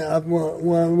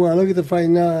 when I look at the fight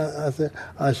now, I said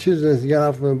I should have just got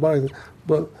off from boxing,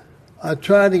 but I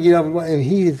tried to get off, and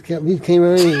he came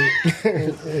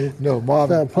in. No,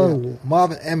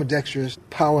 Marvin ambidextrous,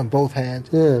 power in both hands.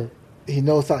 Yeah. He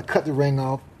knows how to cut the ring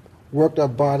off, worked our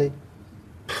body.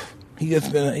 He's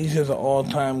just an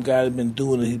all-time guy that's been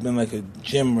doing it. He's been like a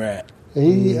gym rat.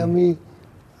 And I mean,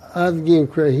 I have to give him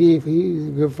credit. He's a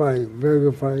good fighter, very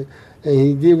good fighter, and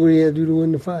he did what he had to do to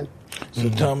win the fight. So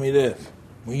tell me this.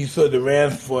 When you saw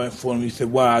Durant for him, you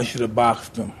said, wow, I should have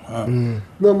boxed him. Huh?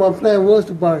 No, my plan was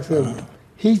to box him.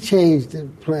 He changed the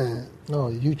plan. No,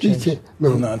 you changed.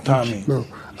 No, Tommy. No.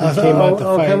 He came out to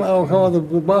fight. I'll come out the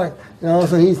box, and all of a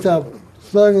sudden he stopped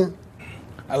slugging.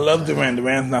 I love Durant.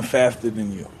 Durant's not faster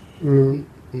than you. You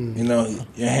know,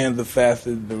 your hands are faster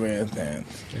than Durant's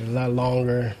hands. A lot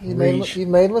longer You made reach. a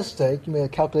mistake. You made a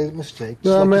calculated mistake.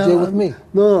 No, Just like man, you did with me.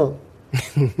 No,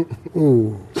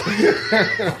 Ooh.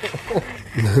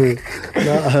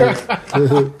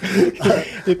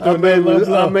 I made a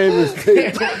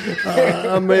mistake.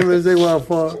 I made a mistake when I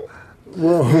fought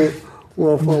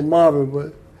Marvin,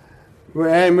 but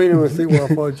I ain't made a mistake when I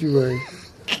fought you, Ray.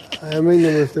 I ain't made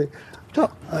no mistake.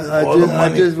 I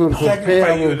just was prepared.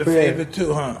 Fight, you were the favorite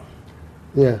too, huh?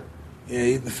 Yeah. Yeah,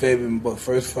 he's the favorite, but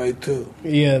first fight too.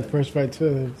 Yeah, the first fight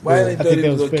too. Why they thought he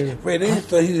was going? Ray, they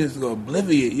thought he was going to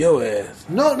obliviate your ass.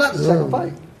 No, not the second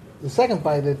fight. The second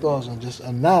fight, they thought was going to just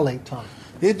annihilate Tommy.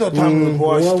 They thought Tommy was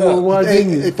washed up. Why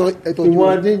didn't you? They thought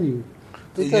why didn't you?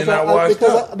 Because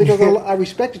I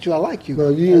respected you. I like you. No,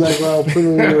 you didn't like what I put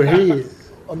on your head.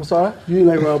 I'm sorry? You didn't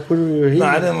like what I put on your head. No,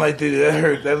 I didn't like that. That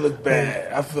hurt. That looked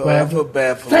bad. I feel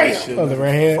bad for that shit. Oh, the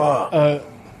right hand.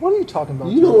 What are you talking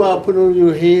about? You know what I put on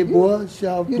your head, boy?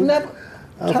 You never.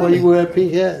 I thought you wear a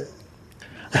pink hat.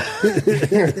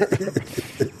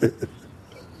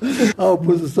 I'll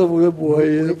put some stuff on that boy.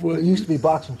 Yeah, boy. We used to be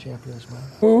boxing champions, man.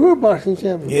 Well, we're boxing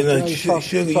champions. You know,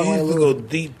 Sugar, you used to go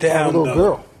deep down, little though.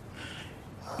 girl.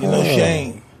 You know,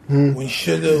 Shane, when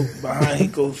Sugar behind, he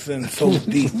goes in so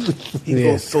deep. He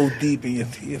goes so deep in your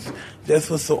teeth. That's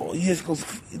what's so. You just go.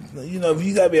 You know, if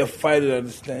you gotta be a fighter to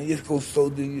understand, you just go so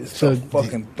deep. You start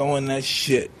fucking throwing that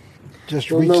shit. Just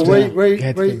reach down. Ray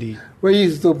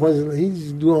used to punch. He used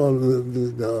to do all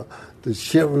the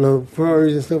shit with the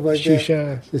furries and stuff like shoe that.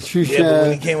 shines. The shoe shine. Yeah, but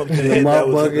when he came up to the head, that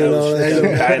was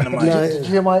dynamite. Did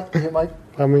you hear Mike?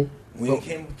 I mean, when he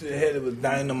came up to the head, it was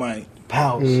dynamite.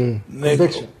 Pounds.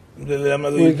 Conviction. Listen.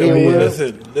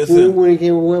 When he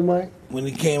came with Mike? When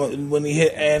he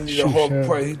hit Andy the Hawk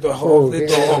Price, he thought Hawk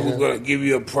was going to give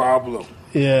you a problem.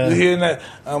 Yeah. You hearing that?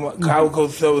 Kyle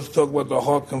Cosell was talking about the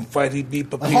Hawk and fight. He beat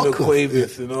Pepito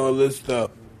Cuevas and all this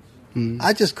stuff.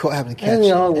 I just caught having to catch Andy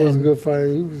Hawk was a good fighter.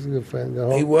 He was a good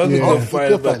fighter. He was a good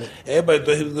fighter, but everybody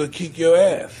thought he was going to kick your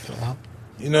ass. Uh-huh.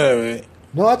 You know that, right?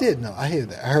 No, I did. No, I heard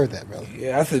that. I heard that, brother.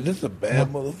 Yeah, I said, this is a bad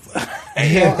motherfucker.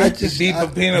 I just beat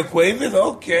Pepino Cuevas?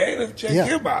 Okay, let's check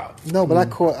him out. No, but I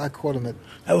caught him at...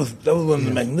 That was one of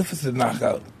the magnificent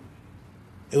knockouts.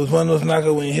 It was one of those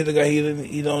knockouts when you hit the guy,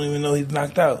 he don't even know he's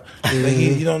knocked out. Like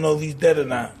you don't know if he's dead or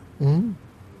not. Mm-hmm.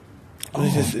 It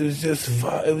was just.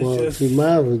 See,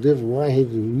 mine was different. When I hit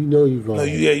you, you know you gone. No,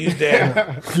 you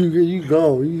down. you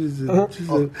gone. You just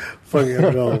fucking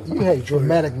gone. You had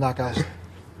dramatic knockouts,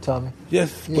 Tommy.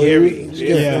 Just scary.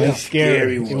 Yeah,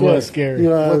 scary. It was scary. You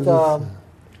know, With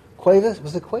Cuevas?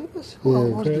 Was it Cuevas?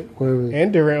 Cuevas.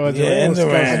 And Durant was and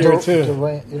Durant. too.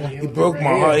 Durant, yeah. He broke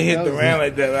my heart. He hit Durant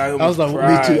like that. I was like, me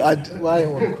too. I didn't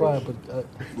want to cry, but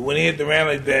when he hit Durant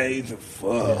like that, he's a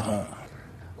fuck. Huh?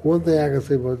 One thing I can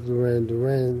say about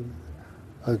Durant,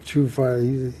 a true fighter.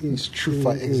 He's a true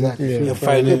fighter, exactly. He'll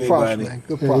fight anybody. Good props, man.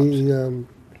 Good props.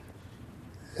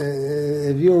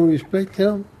 If you don't respect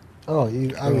him,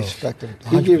 I respect him.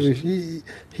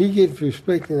 He gets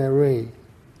respect in that ring.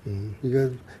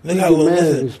 Because look how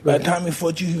long. By the time he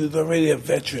fought you, he was already a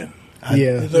veteran. Yeah,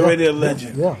 he was already a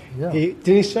legend. Yeah. Didn't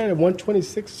he start at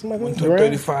 126 or something like that?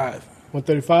 135.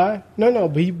 135? No,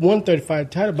 but he won 35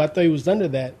 title, but I thought he was under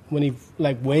that when he,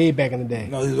 like, way back in the day.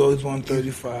 No, he's always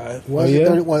 135. Was it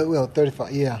 30, well,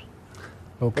 35, yeah.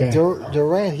 Okay.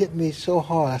 Durant hit me so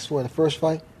hard, I swear, the first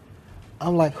fight,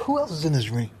 I'm like, who else is in this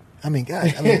ring? I mean, God,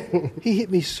 he hit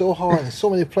me so hard in so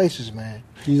many places, man.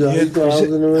 He does so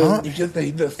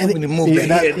many moves.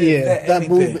 That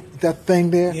movement, that thing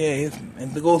there. Yeah,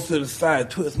 and it goes to the side,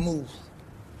 twist moves.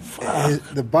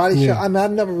 The body shot, I mean,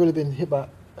 I've never really been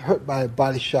hurt by a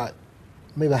body shot.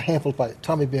 Maybe a handful of fights,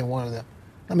 Tommy being one of them.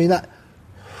 I mean, not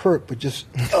hurt, but just...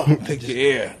 take your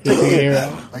air. Take your air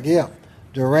out. Like, yeah.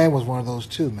 Durant was one of those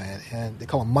too, man. And they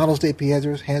call him Models de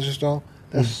Piedras, Hanserstone.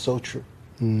 That's so true.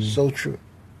 So true.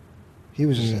 He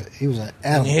was he was an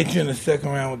animal. And he hit you in the second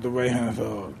round with the right hand.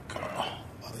 Oh, God.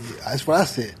 That's what I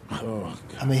said. Oh,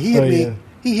 God. I mean, he hit me. Yeah.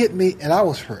 He hit me, and I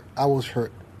was hurt.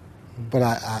 But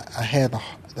I had the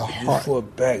heart. You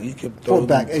fought back. You kept throwing. Fought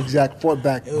back, exactly. Fought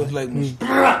back. It was like...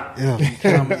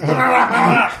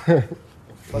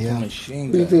 Fucking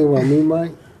machine gun. You think about me,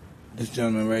 Mike? This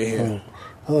gentleman right here.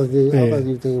 I thought you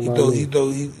thinking about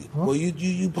me. Well,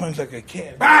 you punch like a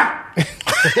cat.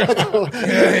 This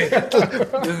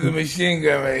is a machine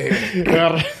gun right here.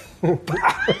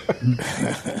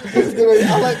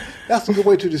 That's a good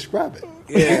way to describe it.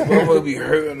 Yeah, motherfucker be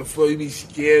hurt on the floor. You be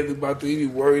scared about you be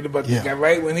worried about the guy.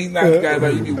 Right when he knocks guys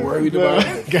out, you be worried about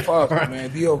him. Fuck, man.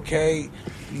 Be okay.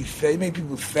 You make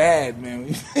people sad, man.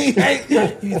 You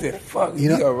say, fuck,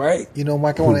 you be all right? You know,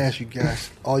 Mike, I want to ask you guys,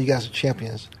 all you guys are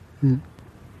champions.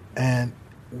 And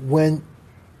when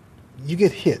you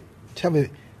get hit, tell me,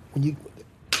 when you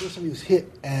was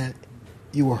hit and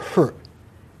you were hurt,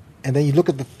 and then you look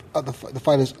at the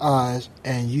fighter's eyes,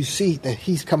 and you see that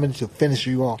he's coming to finish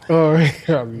you off. Oh, right.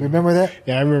 Remember that?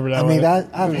 Yeah, I remember that. I mean,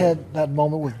 I've had that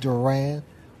moment with Duran,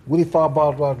 Willie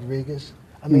Farball Rodriguez.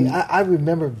 I mean, I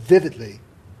remember vividly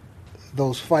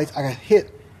those fights. I got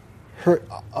hurt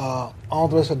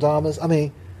Andres Adames. I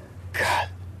mean, God.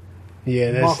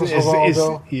 Yeah, Marcos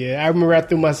Geraldo. I remember I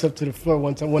threw myself to the floor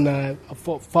one time when I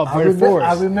fought Vernon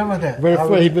Forrest. I remember that. Vernon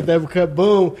Forrest, he put the uppercut,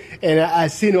 boom, and I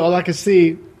seen it. All I could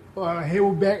see, head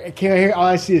was back. I can't hear. All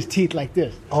I see is teeth like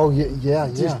this. Oh yeah.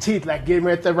 Just teeth like getting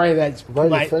right there, right. That's Right to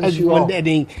like finish you off. and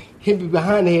then hit me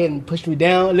behind the head and pushed me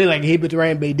down. It looked like he hit me the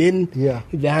right, but he didn't. Yeah.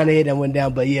 Hit behind the head and went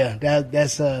down. But yeah,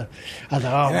 that's I was like, oh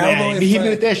And man, if he hit me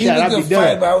with that he shot, was I'd a be good fighter,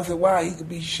 done. but I was like, wow, he could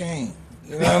be Shane.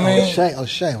 You know what I mean?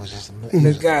 Shane was just This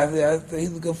amazing. guy,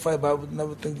 he's a good fighter, but I would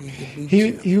never think he could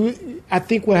beat you. He I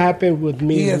think what happened with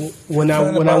me He has when I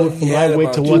something went about from he had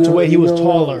lightweight to about welterweight, he was you know,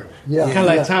 taller. yeah, Kind of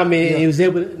like yeah, Tommy, yeah. he was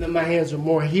able to, my hands were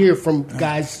more here from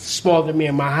guys smaller than me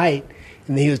in my height.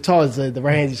 And then he was taller, so the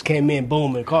right hand just came in,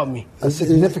 boom, and caught me. A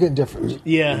significant difference.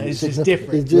 Yeah, it's just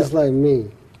different. It's just like me.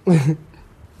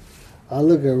 I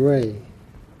look at Ray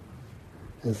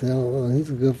and say, oh, he's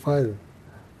a good fighter.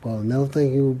 But I'll never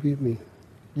think he will beat me.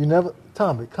 You never,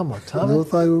 Tommy. Come on, I Tommy. never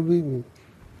thought he would beat me.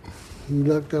 He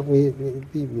looked up and he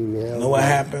beat me, man. You know what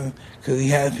happened? Because he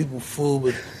had people fooled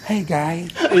with, hey guys,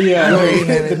 Yeah,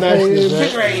 the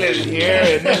cigarette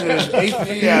here, and this is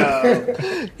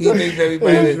HBO. He thinks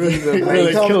everybody that he's a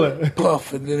really nice killer.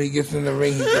 puff, and then he gets in the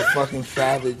ring, he's a fucking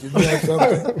savage. Isn't that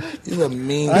something? He's a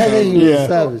mean I son think of he a was Yeah.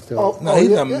 savage, though. No, he's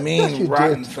a yes, you mean, did.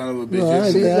 rotten son of a bitch. No, I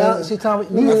See, Yeah. now, see, Tommy.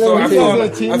 I saw him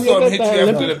hit you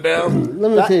after the bell.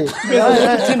 Let me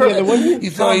tell you. You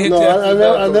saw he hit No, you after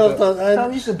I the never bell. thought.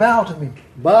 Tommy used to bow to me.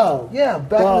 Bow. Yeah,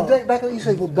 back in the day. Back when you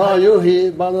said Bow your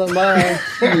head, bow not mine.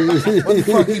 What the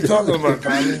fuck you talking about,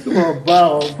 Tommy? Come on,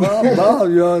 bow,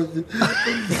 y'all.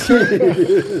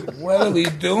 What are we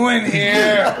doing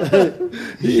here?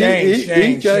 Shane.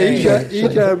 He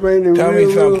tried to bring the Tell me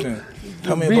real something.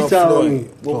 Tell me about beats out on Floyd. me.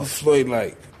 What was Floyd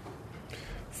like?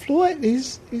 Floyd,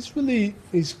 he's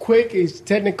quick, he's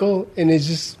technical, and it's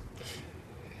just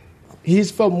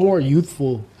he's felt more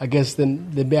youthful, I guess,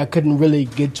 than me. I couldn't really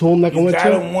get to him like I You went got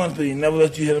to him once, but he never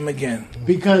let you hit him again.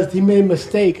 because he made a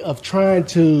mistake of trying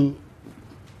to,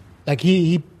 like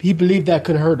he believed that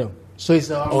could hurt him. So he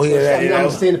said, I'm Oh, yeah, going that to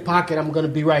was- stay in the pocket. I'm going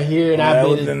to be right here, and Oh, I'll that be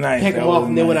was able the to night. pick That him was off. the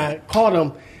And then when night. I caught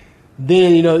him,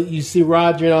 then you see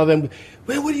Roger and all them.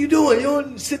 Man, what are you doing? You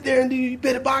don't sit there and you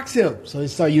better box him. So he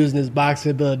started using his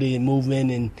boxing ability and movement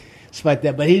and stuff like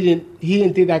that. But he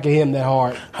didn't think I could hit him that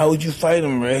hard. How would you fight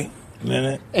him, Ray?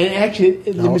 Leonard? And actually,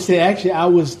 let me say, I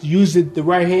was using the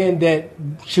right hand that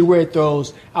Sugar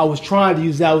throws. I was trying to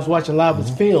use that. I was watching a lot of his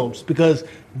films because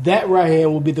that right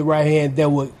hand would be the right hand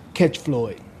that would catch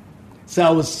Floyd. So I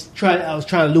was trying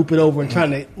to loop it over and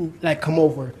trying to like come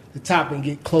over the top and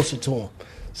get closer to him.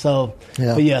 So,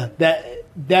 Yeah. but yeah,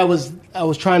 that was I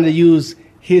was trying to use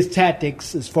his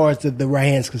tactics as far as the right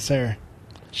hand's concerned.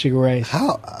 Sugar Ray.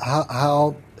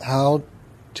 How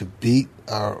to beat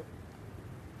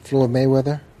Floyd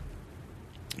Mayweather?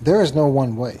 There is no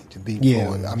one way to beat Yeah,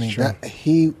 Floyd. I mean, sure.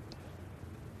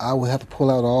 I would have to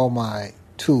pull out all my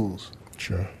tools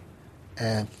Sure.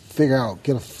 and figure out,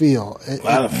 get a feel. A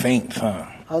lot of feints, huh?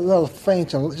 A lot of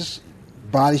feints and just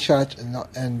body shots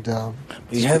and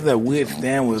He has that weird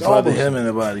stand with It's Father almost- him in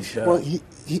the body shot. well, he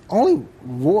only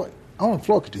Floyd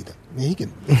could do that. I mean, he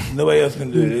can. Nobody else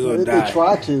can do it. They're going to die. They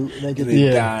try to, and they get They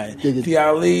Yeah. die. They get- See,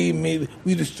 Ali,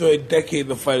 we destroyed decades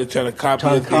of fighters trying to copy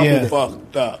Trying us. to copy Getting it.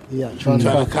 fucked up. Yeah, Trying to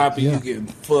copy. copy Yeah. you getting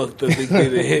fucked up. They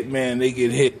get a hit, man. They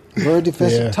get hit. very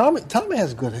defensive. Yeah. Tommy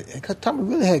has good. Tommy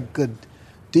really had good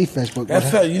defense, but That's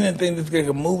how you didn't think this guy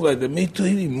could move like that. Me too.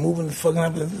 He be moving the fucking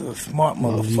up. This is a smart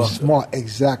motherfucker. he's smart.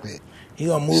 Exactly. He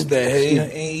gonna move that head.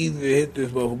 It ain't easy to hit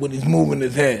this motherfucker when he's moving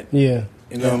his head. Yeah.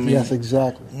 You know what I mean? Yes,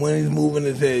 exactly. When he's moving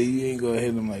his head, you ain't gonna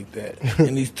hit him like that.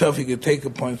 And he's tough. He can take a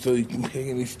punch, so he can pick,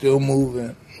 and he's still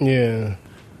moving. Yeah.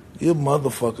 You a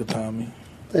motherfucker, Tommy.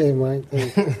 Hey, Mike.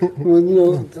 Well, you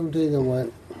know, I'm telling you,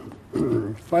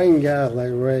 Mike. Fighting guys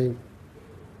like Ray,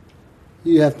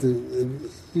 you have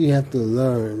to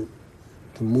learn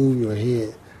to move your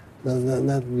head,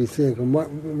 not to be sick.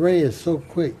 Ray is so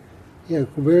quick. He has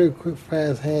very quick,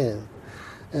 fast hands.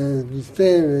 And if you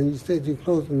stand and you stay too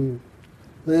close and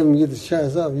let him get the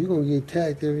shots up, you're gonna get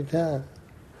tagged every time.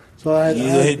 So He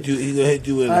gonna hit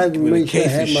you with, I had to with a make sure I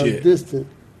case of had my shit. distance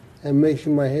and make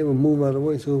sure my head would move out of the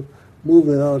way. So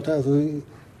moving it all the time, so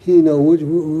he know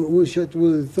which shot to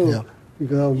really throw Yeah.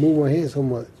 because I was moving my head so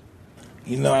much.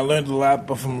 You know, I learned a lot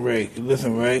from Ray.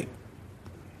 Listen, Ray.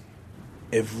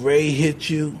 if Ray hits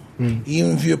you,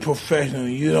 even if you're a professional,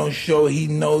 you don't show he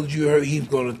knows you hurt, he's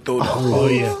going to throw the whole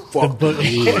shit on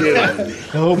you.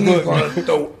 The whole He's book. going to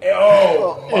throw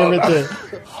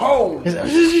Everything. whole shit.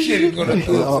 He's going to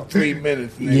do it for 3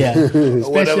 minutes, nigga. Yeah. Or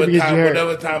Especially because you hurt.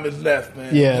 whatever time is left,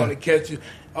 man. Yeah. He's going to catch you.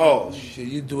 Oh, shit,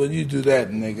 you do that,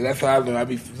 nigga. That's how I learn.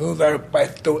 As soon as I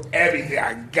throw everything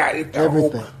I got, it's the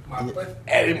whole,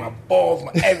 my balls,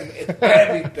 my everything, it's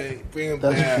everything. Bring them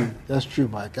That's down. true. That's true,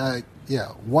 Mike.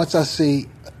 Once I see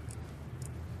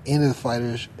any of the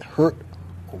fighters hurt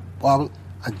or wobble,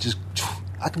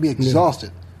 I can be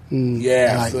exhausted.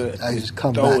 Yeah, And so I just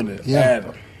come throwing back. it Yeah. at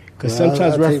him. Because Well,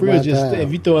 sometimes I take referees my just, time.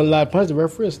 if you throw a lot of punches, the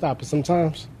referee will stop it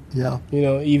sometimes. Yeah. You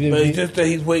know, even But if it's just that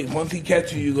he's waiting. Once he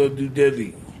catches you, you go do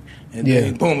dizzy. And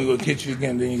then, boom, he go catch you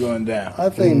again, then you're going down. I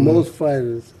think most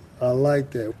fighters are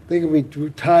like that. They can be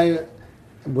tired,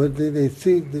 but they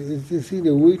see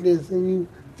the weakness in you,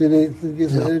 then they get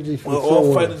some energy from Well, all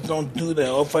somewhere. fighters don't do that.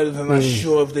 All fighters are not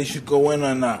sure if they should go in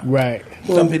or not. right.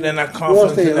 Some people are not Once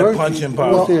confident they in their hurt punching you,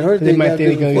 power. once they hurt, They might got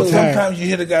think they're gonna Well, get tired. sometimes you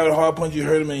hit a guy with a hard punch, you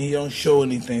hurt him, and he don't show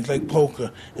anything. It's like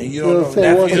poker, and you You don't know know. what I'm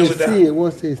saying? That's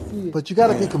Once they see it. But you got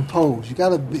to be composed. You got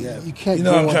to be. You can't. You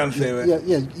know go what I'm on- trying to say, right?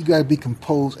 Yeah. You got to be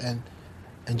composed and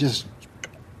just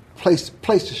place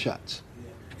the shots.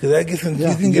 Because that gets you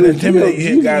Yeah. can get intimidated.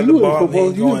 You hit guys the ball and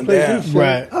he's going down.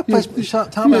 Right. I place the shot.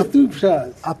 You Tommy, got 3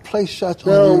 shots. I place shots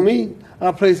Not on you. on me.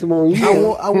 I place them on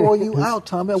you. I wore you out,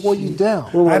 Tommy. I wore you down.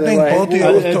 I think both of you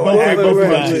was throwing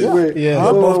aggro punches. Yeah.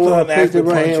 Y'all both throwing I placed the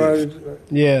aggro right hand punches. right.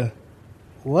 Yeah.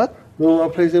 What? Remember I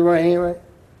placed the right hand right?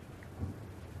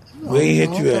 Where he hit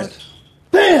you at?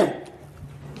 Bam!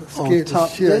 Oh, Scared the Tom,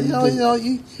 shit yeah, out of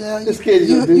you. you Scared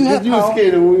you had you were power.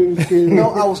 scared of me.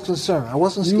 No, I was concerned. I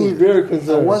wasn't You scared. were very concerned.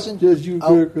 I wasn't. Yes, you were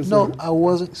very concerned. No, I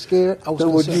wasn't scared. I was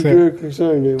That's what you concerned. very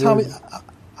concerned with. Tommy,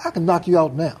 I can knock you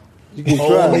out now. You can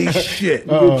Holy try. shit. You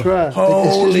can try.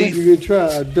 Holy You can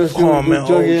try. I dust Oh, your man, junk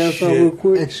oh, ass off shit. real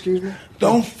quick. Excuse me?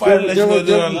 Don't fight unless you're going to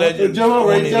do it on Legends. Jump up,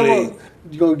 Ray, Only jump league. up.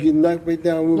 You're going to get knocked right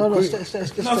down real No, quick. No, stop,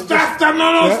 stop.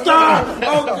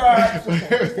 Oh, God.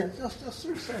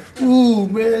 Ooh,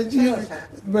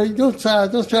 man, don't try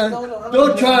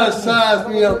to size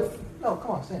me up. No,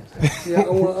 come on, stand. Yeah, I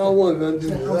wasn't gonna do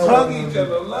this. Hug each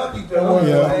other, love each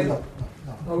other.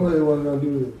 I really wasn't gonna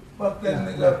do this. Fuck that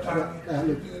nigga up,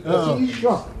 Tommy. He's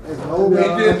shrunk. He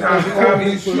did,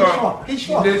 Tommy. He shrunk. He did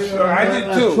shrunk. I did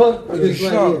too. But you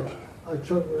shrunk. I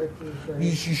shrunk right there.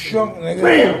 You shrunk, nigga.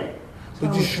 Bam!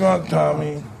 But you shrunk,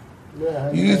 Tommy.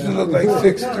 You used to look like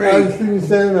 6'3". see you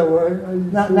saying that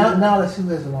word. Now let's see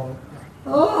this alone.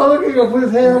 Oh, look, he gonna put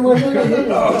his hand on my nigga.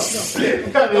 Oh,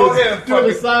 shit. Don't hit him,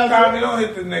 fucking Tommy. Don't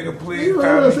hit the nigga, please,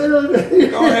 Tommy.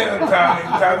 Don't hit him, Tommy.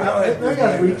 Tommy, don't hit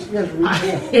this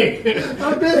nigga.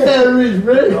 I been had to reach,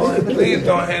 man. Please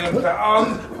don't hit him,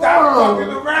 Tommy. Oh, stop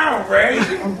fucking around, Ray.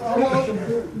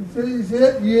 See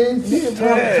that? You ain't see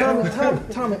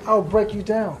it. Tommy, I'll break you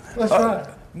down. That's right.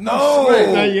 No.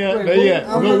 Not yet. Not yet.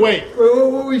 We're going to wait.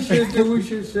 What we should do, we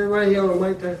should sit right here on the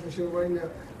Mike Tyson show right now.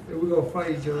 And we're going to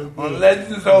fight each other. On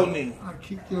Legends only. I'll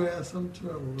kick your ass some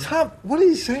trouble. Man. Tom, what are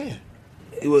you saying?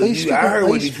 It was, Are you speaking- I heard are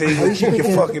what you he said. He are you was kick your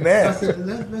speaking- fucking I ass.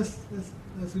 said,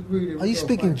 let's agree that Are you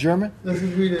speaking German? Let's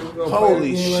agree that we're going to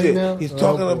Holy fight shit. right now. He's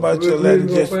talking about We're your agreeing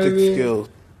we're gonna fight logistic again. skills.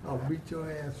 I'll beat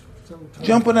your ass sometime.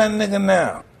 Jump on that nigga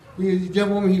now. You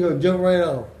jump on me, he going to jump right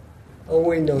off. Oh,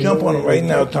 wait, no. Jump no, on wait, him right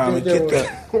no. now, Tommy. Get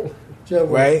that. Jump on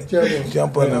Right? him, jump on him.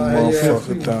 Jump on that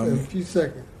motherfucker, Tommy. A few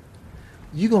seconds.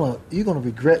 You're gonna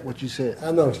regret what you said.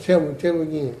 I know. Tell me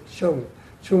again. Show me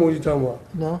what you're talking about.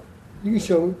 No, You can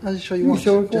show me. I'll just show you You once.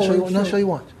 show me. Just show you. No, show you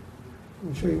once.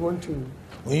 I'll show you one, two.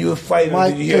 When you were fighting,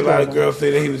 Mike, did you hear a take lot it. of girls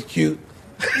say that he was cute?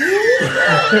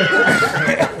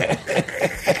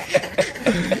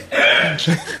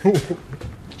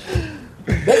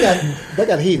 That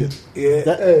got heated. Yeah.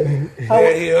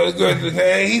 Yeah, was good.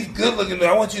 Hey, he's good looking.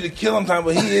 I want you to kill him,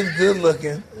 Tommy, but he is good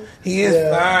looking. He is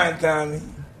fine, Tommy.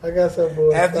 I got something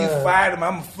for After you fired him,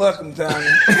 I'm going to fuck him, Tommy.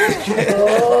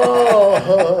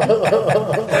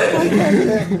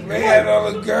 Man had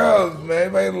all the girls, man.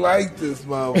 Everybody liked this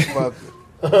motherfucker.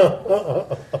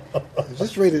 Is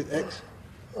this rated X?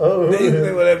 Then you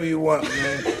say whatever you want,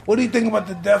 man. What do you think about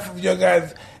the death of your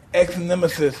guy's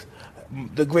ex-nemesis,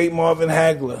 the great Marvin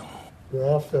Hagler?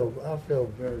 Yeah, I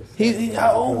feel very sad. He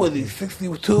how old was he?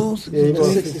 62? Yeah, he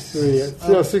was 63.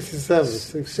 No, 67.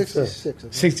 66.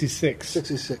 66.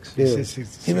 66. Yeah.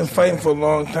 He's been fighting for a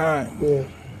long time. Yeah.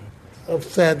 I'm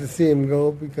sad to see him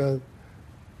go because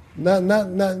not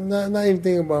even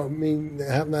thinking about me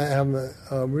not having a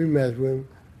rematch with him.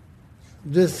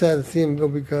 Just sad to see him go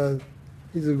because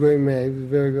he's a great man. He was a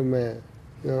very good man.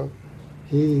 You know,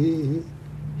 he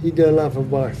He done a lot for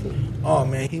boxing. Oh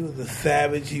man, he was a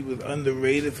savage. He was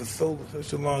underrated for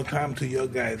such a long time till your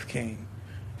guys came.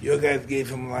 Your guys gave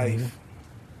him life.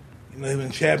 You know, he's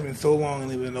been champion so long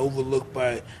and he's been overlooked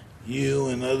by you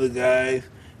and other guys,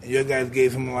 and your guys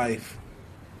gave him life.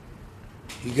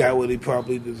 He got what he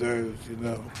probably deserves, you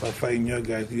know, by fighting your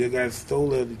guys. Your guys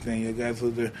stole everything. Your guys were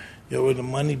the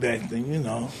money back then, you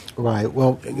know. Right.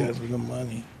 Well, your guys were the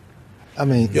money. I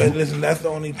mean, listen, that's the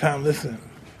only time. Listen,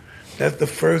 that's the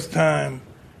first time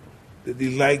that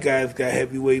these light guys got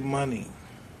heavyweight money.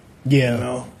 Yeah. You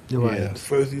know? You're right.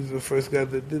 These are the first guys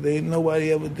that did. Ain't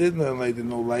nobody ever did nothing like that.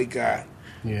 No light guy.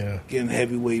 Yeah. Getting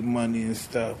heavyweight money and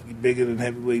stuff. Bigger than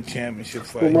heavyweight championship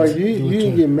fights. Well, Mike, you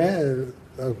didn't get mad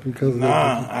because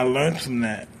Nah, I learned from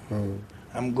that.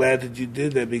 I'm glad that you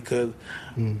did that because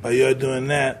by your doing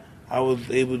that, I was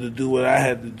able to do what I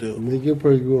had to do. Make your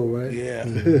purse go, right? Yeah.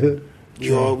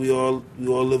 we all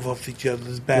live off each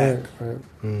other's back.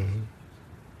 Right.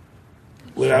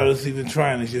 Without us even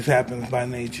trying. It just happens by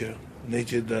nature.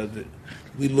 Nature does it.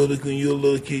 When you're a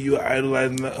little kid, you were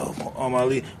idolizing on my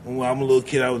league. When I'm a little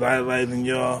kid, I was idolizing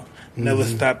y'all. Never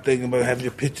stopped thinking about having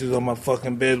your pictures on my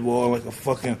fucking bed wall like a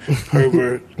fucking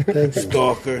pervert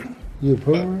stalker. You a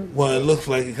pervert? Well, it looks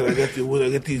like it because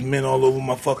I got these men all over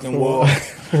my fucking wall.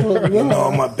 You know,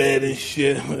 on my bed and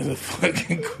shit.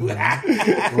 Fucking right,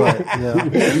 yeah.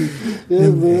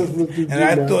 And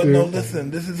I thought, no,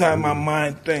 listen, this is how my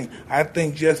mind thinks. I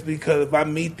think just because if I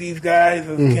meet these guys,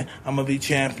 I'm going to be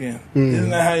champion. Isn't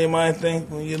that how your mind thinks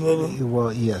when you're little?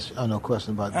 Well, yes, no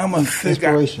question about I'm a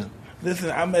inspiration.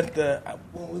 Listen, I met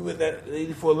when we were at the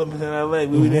 84 Olympics in L.A.,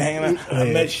 we were there hanging out.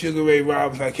 I met Sugar Ray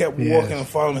Robinson. I kept walking and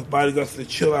following his bodyguards to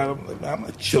chill out. I'm like, I'm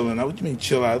not chilling out. What do you mean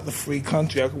chill out? It's a free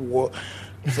country. I could walk.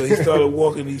 So he started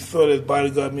walking. He saw that his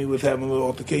bodyguard and me was having a little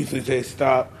altercation. So he said,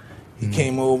 stop. He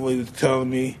came over. He was telling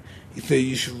me, he said,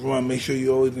 you should run. Make sure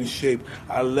you're always in shape.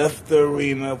 I left the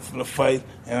arena from the fight,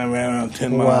 and I ran around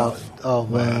 10 miles. Oh,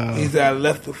 wow. He said, I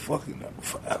left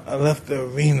the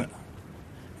arena.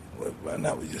 Right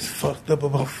now we just fucked up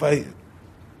about fighting.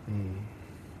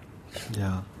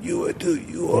 Yeah. You would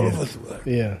too. All of us would.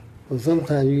 Yeah. Well,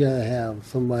 sometimes you gotta have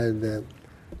somebody that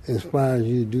inspires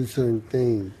you to do certain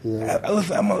things. You know?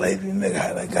 Listen, I'm a lazy nigga.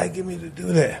 How that guy get me to do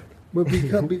that? But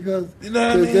because you know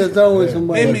what I mean? There's always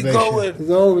somebody. Made me go with. There's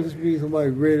always be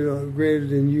somebody greater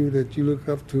than you that you look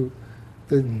up to,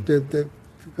 that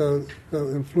gonna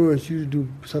influence you to do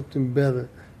something better.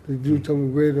 To do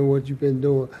something greater than what you've been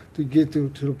doing, to get to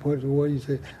the point where you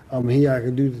say, I'm here, I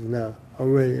can do this now.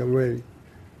 I'm ready.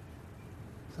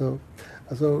 So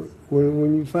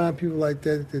when you find people like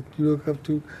that you look up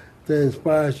to, that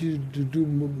inspires you to do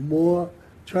more,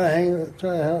 try hang.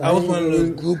 I was one of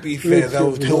those groupie fans. I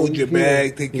would hold your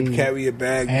bag, take you carry your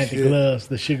bag. I had the gloves,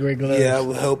 the Sugar Ray gloves. Yeah, I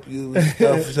would help you with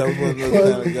stuff. So I was one of those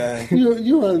kind of guys.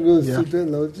 You want to really sit there,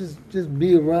 no, just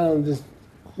be around, just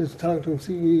talk to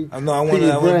them. I know. I want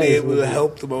to be able to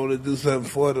help them. I want to do something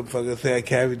for them. If I could say I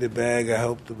carried the bag, I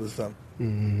helped them with something.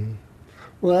 Mm-hmm.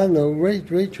 Well, I know. Ray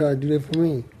tried to do that for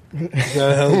me. You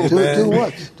gotta help your bag.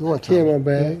 Do what? Carry my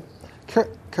bag. Carry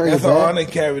That's your an bag. honor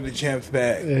to carry the champ's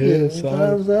bag. Yeah,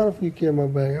 I was out if you carry my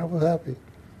bag. I was happy.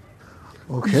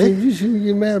 Okay. You shouldn't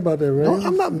get mad about that, right? No,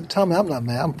 I'm not. Tell me, I'm not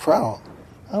mad. I'm proud.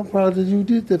 I'm proud that you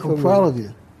did that for me. I'm proud of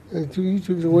you. You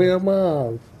took the weight off my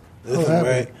arms. Listen,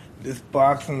 right? This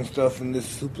boxing stuff and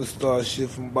this superstar shit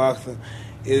from boxing,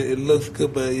 it looks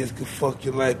good, but it could fuck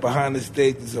your life. Behind the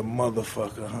stage is a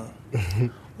motherfucker, huh?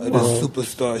 Like this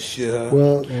superstar shit, huh?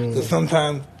 Well, because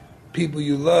sometimes people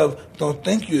you love don't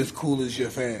think you're as cool as your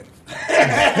fans.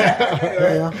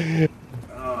 Yeah.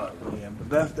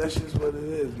 But that's just what it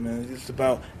is, man. It's just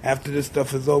about after this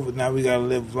stuff is over, now we gotta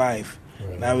live life.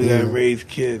 Right. Now we gotta raise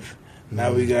kids.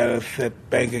 Now we gotta set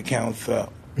bank accounts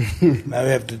up. Now we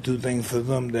have to do things for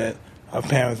them that our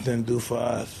parents didn't do for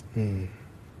us. And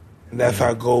that's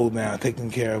our goal now,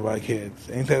 taking care of our kids.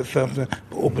 Ain't that something?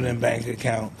 Opening bank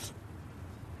accounts.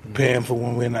 Paying for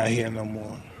when we're not here no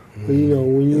more. Well, you know,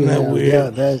 when you have,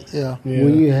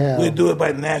 when you have, we do it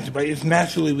by natural, but it's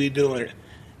naturally we do it,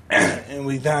 and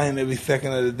we dying every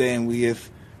second of the day, and we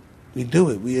do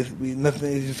it. We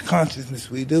nothing is just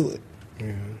consciousness. We do it.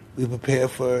 We prepare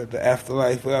for the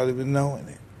afterlife without even knowing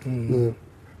it. Yeah.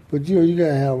 But you know, you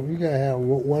gotta have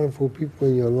wonderful people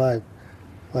in your life,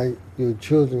 like your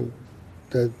children,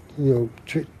 that you know,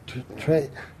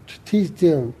 teach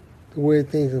them the way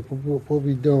things are supposed to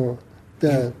be done.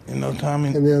 You know, Tommy,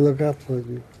 and they'll look out for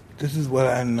you. This is what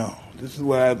I know. This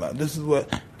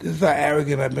is how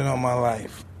arrogant I've been all my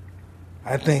life.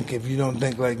 I think if you don't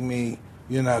think like me,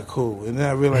 you're not cool. And then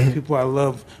I realize people I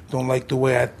love don't like the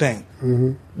way I think.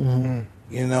 You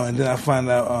know, and then I find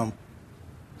out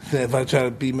So if I try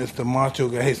to be Mr. Macho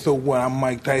guy, hey, so what? I'm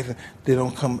Mike Tyson. They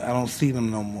don't come. I don't see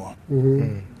them no more.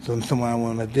 So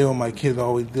when I deal with my kids, I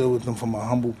always deal with them from a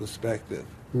humble perspective.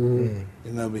 You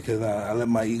know, because I let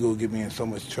my ego get me in so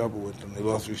much trouble with them. They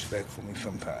lost respect for me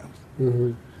sometimes.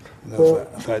 You know,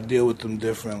 so I deal with them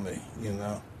differently. You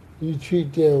know. You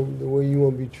treat them the way you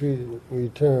want to be treated in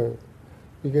return,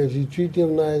 because you treat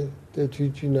them nice, they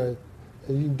treat you nice.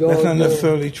 And you don't. That's not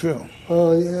necessarily true.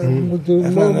 Oh yeah,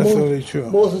 That's not necessarily true.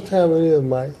 Most of the time it is,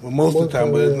 Mike. Well, most of the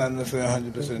time, but it's not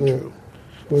necessarily 100% true.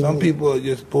 Some people are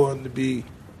just born to be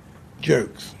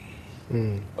jerks.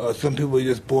 Or some people are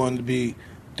just born to be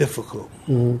difficult.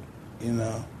 You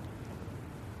know.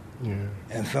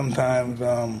 And sometimes,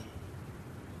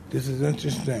 this is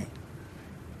interesting.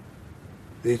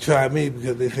 They try me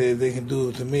because they say if they can do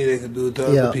it to me, they can do it to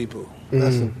other people.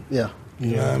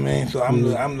 You know what I mean? So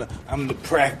I'm the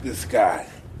practice guy.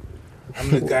 I'm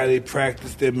the guy they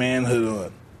practice their manhood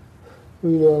on.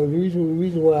 You know, the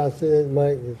reason why I say that,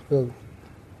 Mike, is because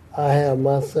I have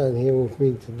my son here with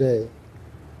me today,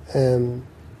 and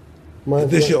is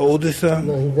this your oldest son?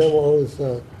 No, he's not my oldest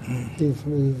son. He's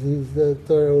the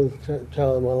third oldest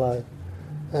child in my life,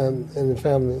 and the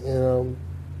family. And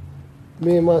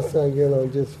me and my son get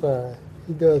along just fine.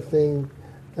 He does things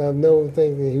that I never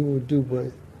think that he would do,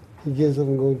 but he gets up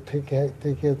and go take care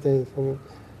of things for me.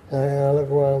 And I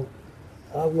look around,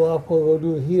 I'm supposed to go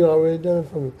do it. He already done it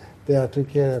for me. Then I took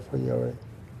care of that for you already.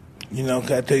 You know,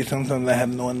 can I tell you something I have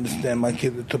no understand? My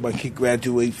kid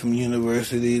graduate from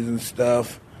universities and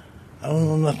stuff. I don't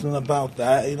know nothing about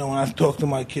that. You know, when I talk to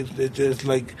my kids, they're just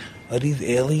like, are these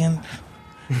aliens?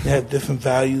 They have different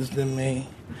values than me.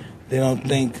 They don't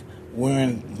think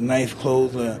wearing nice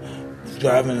clothes or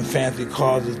driving in fancy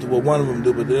cars is what one of them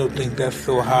do, but they don't think that's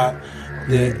so hot.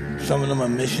 Some of them are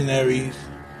missionaries.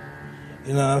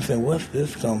 You know what I'm saying? Where's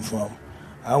this come from?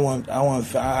 I'm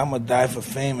gonna die for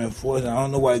fame and fortune. I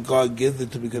don't know why God gives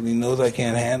it to me, because He knows I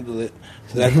can't handle it.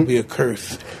 So that could be a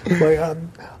curse. But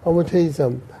I'm gonna tell you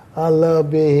something. I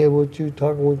love being here with you,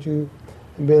 talking with you,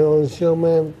 and being on the show,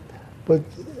 man. But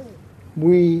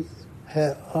we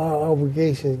have our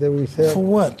obligations that we set. For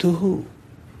what? To who?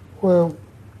 Well,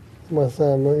 my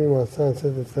son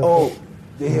said this stuff. Oh,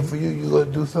 they're here for you. You gonna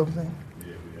do something?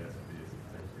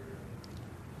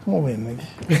 Come on in, nigga.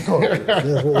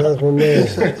 That's my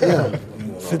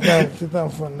man. Sit down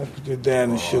front next to your dad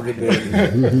and sugar daddy.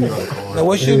 Now,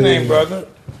 what's your name, brother?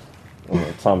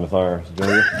 Thomas Irons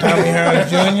Jr. Tommy Hearns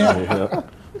Jr.?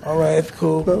 Yeah. All right, that's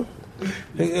cool.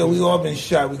 Hey, we all been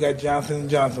shot. We got Johnson &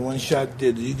 Johnson. One shot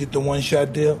deal. Did you get the one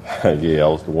shot deal? Yeah, I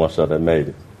was the one shot that made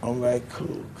it. All right,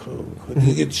 cool. Did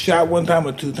you get shot one time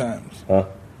or two times? Huh?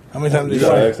 How many times did you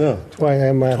shot? Twice.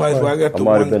 Well, I got the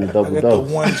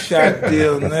one shot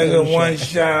deal, nigga. One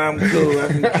shot, I'm cool. I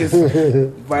can kiss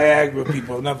Viagra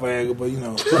people. Not Viagra, but, you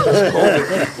know,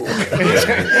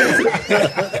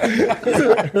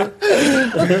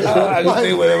 I can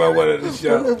say whatever I want on the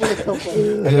show.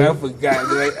 I forgot.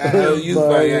 I don't use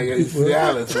Viagra. It's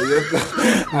Cialis. So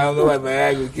I don't know why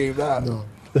Viagra came out. No.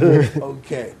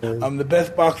 Okay. I'm the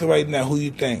best boxer right now. Who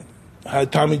you think?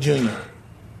 Tommy Jr.?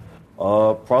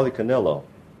 Probably Canelo.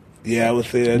 Yeah, I would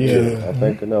say that too. I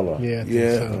think Canelo.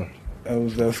 Yeah.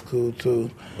 That's cool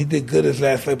too. He did good his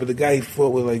last fight, but the guy he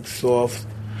fought was like soft.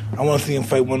 I want to see him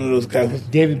fight one of those guys.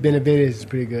 David Benavidez is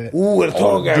pretty good. Ooh, the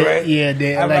tall guy, right?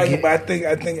 Yeah, I like him, but I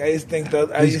just think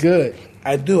he's good.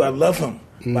 I do. I love him,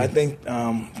 but I think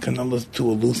Canelo's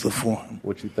too elusive for him.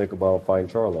 What you think about fighting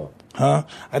Charlo? Huh?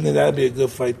 I think that'd be a good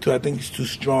fight too. I think he's too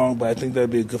strong, but I think that'd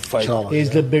be a good fight. He's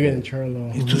a little bigger than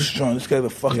Charlo. He's too strong. This guy's a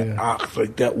fucking ox,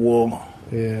 like that wall.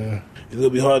 Yeah. It's gonna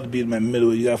be hard to beat him in the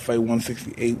middle. You gotta fight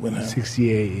 168 with him.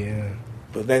 68, yeah.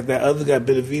 But that other guy,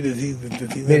 Benavidez, he's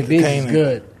entertaining. He's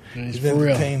good. He's for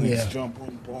real. Yeah. Strong,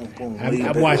 boom.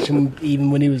 I watched him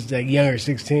even when he was like younger,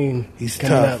 16. He's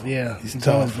tough. Up. Yeah, he's tough.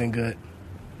 always been good.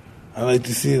 I like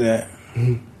to see that.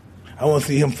 I want to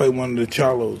see him fight one of the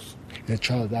Charlos. Yeah,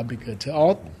 Charlo, that'd be good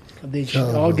too. They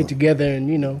should all get together and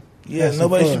Yeah,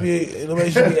 nobody should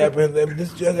be apprehensive.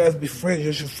 This you guys be friends.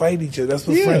 You should fight each other. That's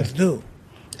what friends do.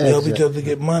 They help each other to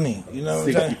get money. You know what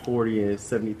I'm saying? 60-40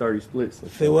 and 70-30 splits.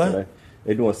 Say what?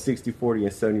 They're doing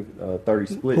 60-40 and 70-30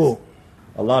 splits. Cool.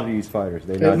 A lot of these fighters,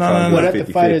 they're not trying to do 50-50.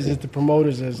 The fighters is the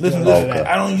promoters. Listen,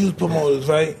 I don't use promoters,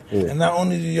 right? Yeah. And not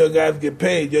only do your guys get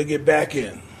paid, you'll get back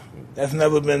in. That's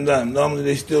never been done. Normally,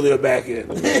 they steal your back in.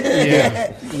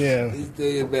 Yeah. They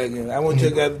steal your back in. I want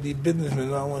your guys to be businessmen.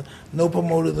 I don't want no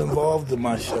promoters involved in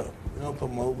my show. We don't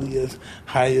promote. We just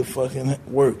hire fucking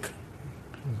work.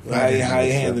 We hire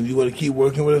hands. If you want to keep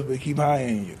working with us, we keep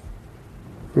hiring you.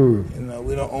 You know,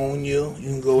 we don't own you. You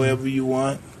can go wherever you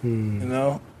want. You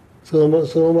know, So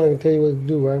nobody can tell you what to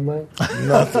do, right, Mike?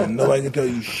 Nothing. Nobody can tell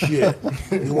you shit.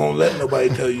 You won't let nobody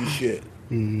tell you shit.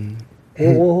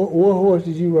 What horse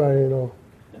did you ride in on?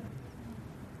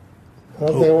 I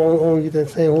think I want to get that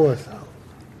same horse.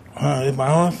 Is my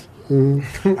horse?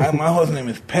 Mm-hmm. My horse name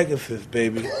is Pegasus,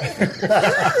 baby.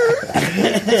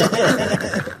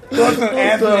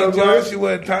 Anthony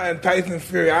Joshua and Tyson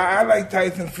Fury. I like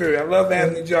Tyson Fury. I love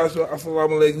Anthony Joshua.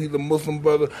 Assalamu alaikum. He's a Muslim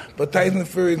brother. But Tyson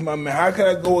Fury is my man. How can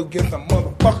I go against a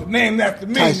motherfucker named after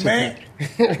me, Tyson, man?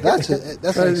 That's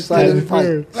an exciting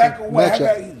fight. Black or white.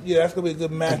 Matchup. Yeah, that's going to be a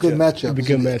good matchup. A good matchup. It'll be a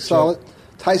good matchup. Solid.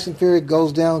 Tyson Fury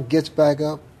goes down, gets back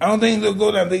up. I don't think he'll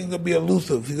go down. I think he's going to be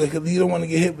elusive. Because he don't want to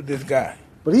get hit with this guy.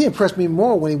 But he impressed me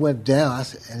more when he went down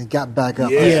and he got back up.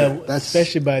 Yeah, that's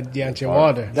especially by Deontay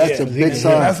Wilder. That's a big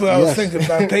sign. That's what I was thinking.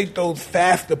 I take those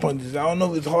faster punches. I don't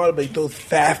know if it's harder, but those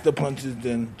faster punches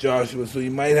than Joshua, so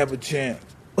you might have a chance.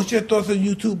 What's your thoughts on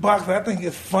YouTube boxing? I think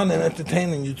it's fun and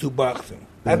entertaining, YouTube boxing.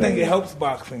 I think it helps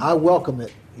boxing. I welcome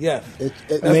it. Yes.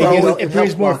 It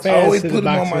brings more fans. I always to put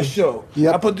the him on boxing. my show.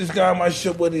 Yep. I put this guy on my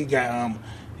show. What he got?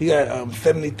 He got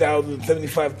 70,000,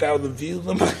 75,000 views.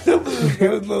 I'm like, this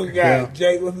little guy. Yeah.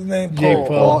 Jake, what's his name? Jake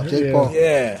Paul. Jake Paul.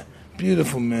 Yeah.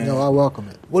 Beautiful, man. No, I welcome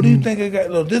it. What do you think I got?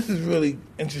 Look, this is really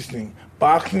interesting.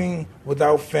 Boxing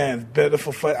without fans, better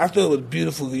for fight. I thought it was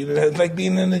beautiful. You know, it's like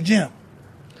being in the gym.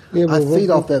 Yeah, I feed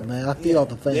off that, man. I feed off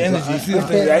the fans. The energy. See what I'm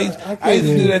saying? I used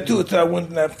to do that too until I went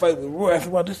in that fight with Roy. I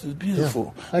said, wow, this is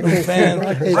beautiful. I No can't- fans,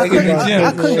 I can't- like in the gym.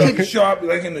 I couldn't kick- Sharp,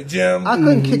 like in the gym. I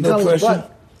couldn't kick no Thomas' pressure.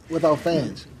 butt without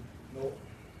fans.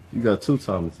 You got two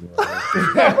Thomas.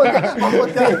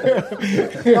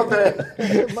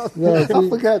 I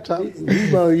forgot, Tom.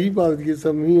 You about to get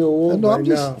something he don't want No, right I'm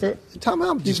now. just, Tom,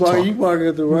 I'm You just barking talking.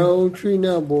 at the wrong tree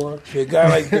now, boy. See, a guy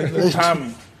like this, look,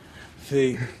 Tommy.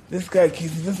 See, this guy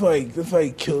keeps. This why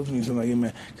he kills me so much,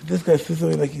 man. Because this guy sits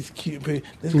over like he's cute.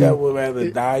 This guy would rather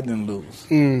die than lose.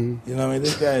 You know what I mean?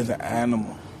 This guy is an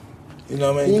animal. You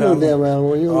know what I mean? You know Tommy? damn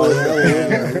animal. You know Oh, damn yeah, animal.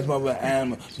 yeah. This mother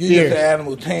animal. You just an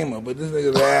animal tamer, but this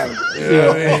nigga's an animal. You know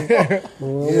what I mean?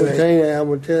 Well, I'm gonna tell you that. I'm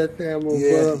gonna tell that animal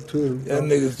Yeah. butt up to him. Y'all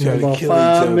niggas try to About kill 5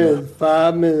 each other. minutes.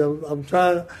 5 minutes. I'm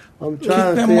trying Kick to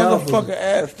that stay off of motherfucker it.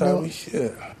 ass, Tommy.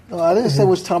 Shit. No, I didn't say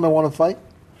which time I want to fight.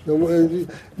 You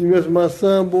miss my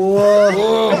son, boy.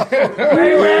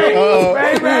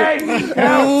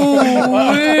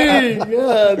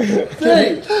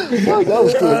 That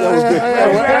was good.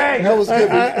 That was good.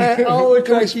 I always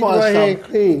try to keep response, my Tom. hand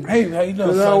clean. Hey, how you doing,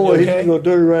 Because I son? don't You want him okay? to go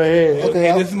dirty right hand. Okay,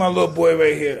 Hey, this is my little boy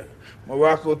right here.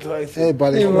 Morocco Tyson. Hey,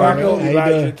 buddy. Hey, Morocco Morocco.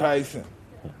 Elijah Tyson.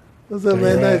 What's up,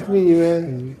 man? Nice to meet you,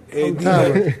 man. Hey,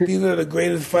 these are the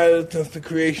greatest fighters since the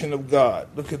creation of God.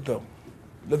 Look at them.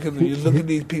 Look at them. You look at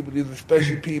these people. These are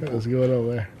special people. What's going on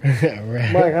there?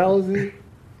 Right. Mike, how old is he?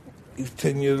 He's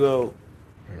 10 years old.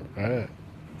 Right.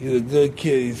 He's a good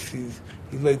kid. He's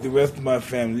like the rest of my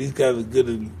family. These guys are good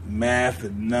at math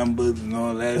and numbers and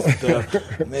all that stuff.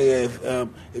 Nigga,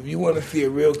 if you want to see a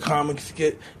real comic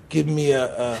skit, give me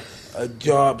a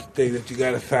job thing that you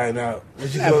got to sign out.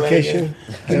 What you call that Application? again?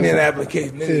 Give me an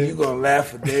application. Nigga, you going to laugh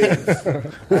for days.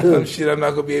 Some shit I'm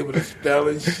not going to be able to spell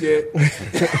and shit.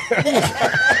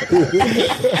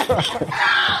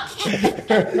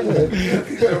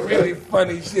 These are really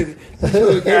funny shit. This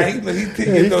little guy,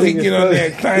 he get on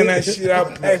there and sign that shit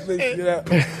out, pass that shit out.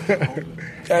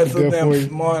 Guy's so Good damn for you.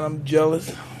 smart, I'm jealous.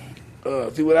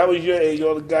 See, when I was your age,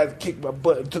 all the guys kicked my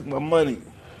butt and took my money.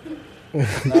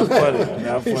 Not funny.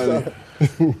 Not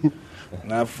funny.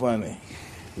 Not funny.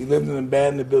 He lived in a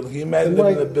abandoned building. Can you imagine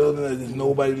living in a building that there's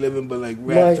nobody living but like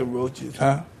rats and roaches,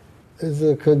 huh? Is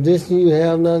a condition you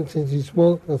have none since you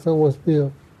smoke or someone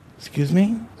spill? Excuse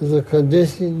me? Is a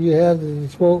condition you have that you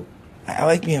smoke? I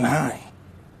like being high.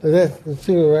 That's the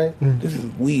cigarette, right? This is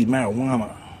weed,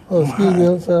 marijuana. Oh, excuse me,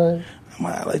 I'm sorry.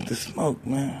 I like to smoke,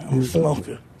 man. I'm a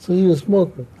smoker. So you a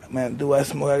smoker? Man, do I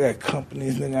smoke? I got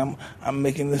companies, nigga. I'm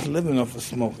making this living off of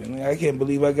smoking. Nigga, I can't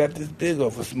believe I got this big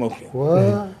off of smoking.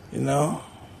 What? You know?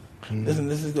 Listen,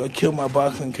 this is gonna kill my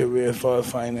boxing career as far as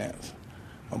finance.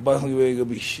 My boxing career gonna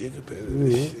be shit compared to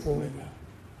this shit, nigga.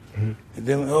 And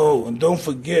then, and don't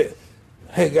forget,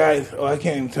 hey guys, I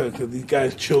can't even tell because these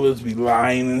guys trillers be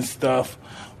lying and stuff.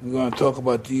 We're gonna talk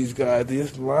about these guys. They're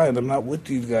just lying. I'm not with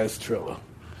these guys, Triller.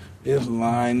 They're just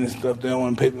lying and stuff. They don't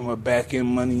want to pay me my back end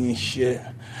money and shit.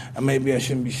 And maybe I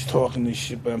shouldn't be talking this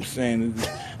shit, but I'm saying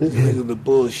these niggas are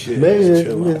bullshit. Maybe It's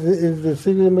Triller. is the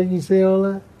cigarette make you say all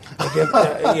that? I guess,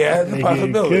 yeah, it's a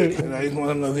possibility. And I just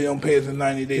want to know if he don't pay us in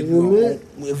 90 days.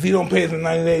 If he don't pay us in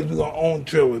 90 days, we're going to own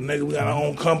Triller. Nigga, we got our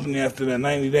own company after that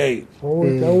 90 days. I'm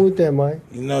with that, Mike.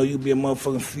 You know, you be a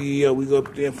motherfucking CEO. We go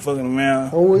up there fucking around.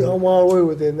 I'm all the way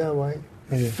with that now, Mike.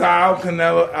 Saul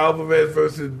Canelo Alvarez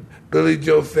versus Billy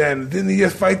Joe Sanders. Didn't he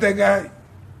just fight that guy?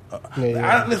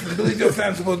 Listen, Billy Joe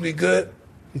Sanders supposed to be good.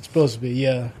 It's supposed to be,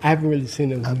 yeah. I haven't really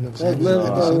seen him. I've never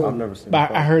seen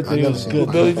But I heard that it was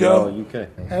good. Billy Joe? UK.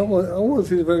 I want to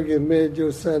see if I can get Mad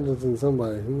Joe Sanders and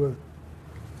somebody.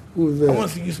 Who's that? I want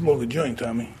to see you smoke a joint,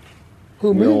 Tommy. Who,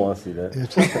 You me? don't want to see that.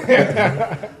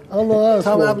 I don't know how to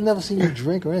Tommy, smoke. I've never seen you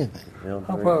drink or anything. You don't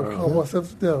I'll drink, probably bro. call myself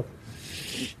to death.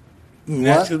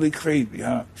 Naturally crazy,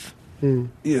 huh? He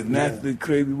is naturally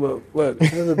crazy. What?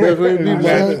 That's the best way to be,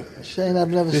 man. Shane, I've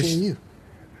never seen you.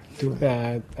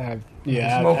 I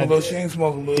Smoke a little, she ain't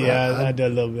smoking a little. I did a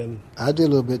little bit. I did a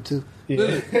little bit too. Yeah.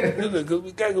 Listen, because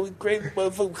we got to be crazy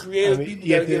motherfucking creative people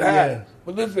yeah, got to get high. yeah.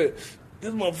 But listen,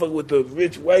 this motherfucker with the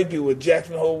rich white people with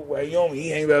Jackson Hole, Wyoming, he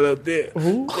hangs out up there.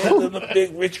 Those are the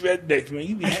big rich rednecks, man.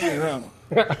 You be hanging out.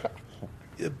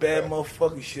 You're a bad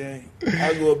motherfucker, Shane.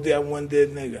 I go up there, I'm one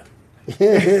dead nigga.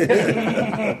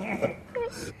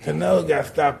 Canelo got to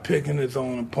stop picking his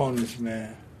own opponents,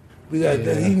 man. We got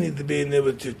he needs to be in there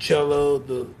with Chichello,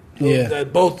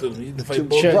 both of them. He needs to fight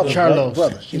both of them.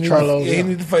 Charlos. He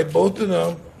needs to fight both of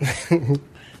them.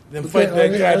 Then fight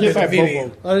that guy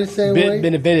Benavidez. Are they the same way?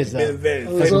 Benavidez, though.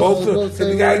 Benavidez. Fight both of them. Because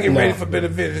you got to get ready for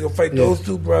Benavidez. He's going to fight those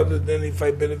two brothers, then he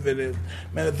fight Benavidez.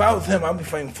 Man, if I was him, I'd be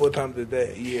fighting 4 times a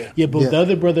day. Yeah, but the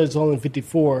other brother is only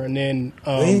 54, and then...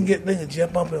 he can get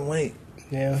jump up and weight.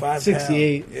 Yeah, 5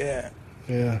 68. pounds. Yeah.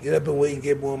 Yeah. Get up and wait and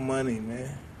get more money,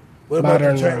 man. What about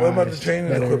the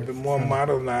training equipment? More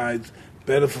modernized,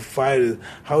 better for fighters.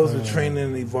 How has the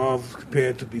training evolved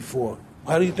compared to before?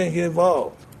 How do you think it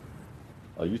evolved?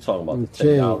 Oh, you talking about the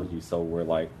technology? So where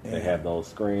they have those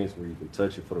screens where you can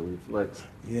touch it for the reflex.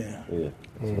 Yeah. There's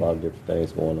a lot of different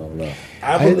things going on now.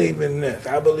 I believe in this.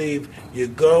 I believe you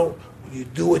go. You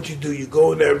do what you do. You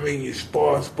go in that ring. You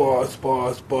spar. And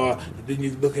then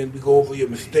you go over your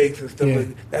mistakes and stuff like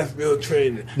that. That's real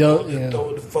training. Throw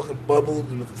the fucking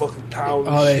bubbles and the fucking towels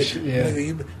and shit.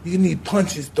 Nigga, you need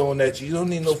punches thrown at you. You don't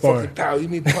need no fucking towel. You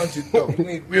need punches thrown. You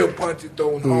need real punches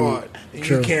thrown hard. And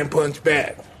you can't punch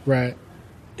back. Right.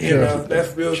 You know,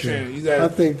 that's real training. You got. I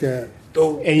think that.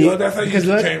 That's how you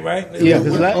train, right? Yeah,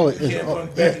 because you can't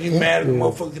punch back. You mad at the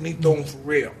motherfucker and he throwing for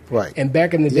real. Right. And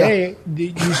back in the day, you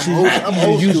used to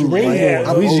use the ring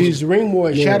more. We used to use the ring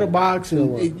more, shadow box,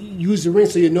 and use the ring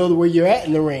so you know where you're at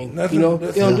in the ring. They don't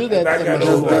do that.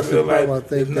 I feel like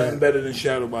there's nothing better than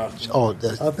shadow box. I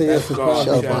think that's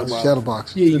the shadow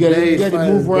box. Yeah, you got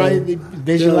to move around,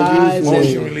 visualize,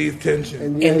 motion, release tension,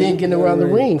 and then get around the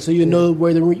ring so you know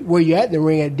where you're at in the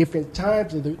ring at different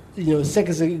times.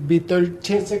 Seconds would be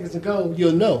 10 seconds ago,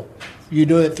 you'll know. You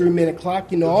know that 3-minute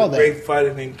clock, all that. There's a great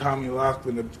fighter named Tommy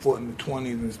Loughlin that fought in the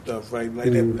 20s and stuff, right?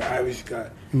 Like that with the Irish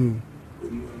guy.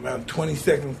 Around 20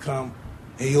 seconds come,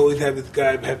 and he always have this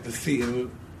guy have to see him.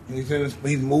 And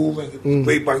he's moving,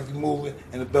 weight box is moving,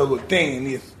 and the bell goes ding, and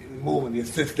he's moving, he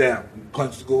sits down, and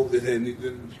punches go over his head,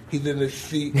 and he's in his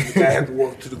seat, and the guy has to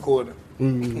walk to the corner. He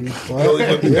always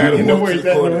want the guy to walk to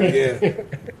the corner,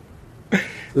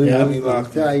 Tommy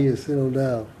Loughlin. Tell you to sit him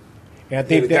down. Yeah, I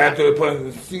think the guy throw the punch in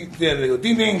the seat, then they go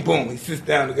ding ding boom. He sits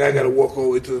down. The guy got to walk all the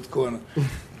way to his corner.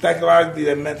 Psychologically,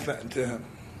 that meant something to him.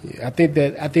 Yeah, I think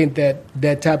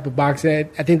that type of boxing,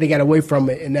 I think they got away from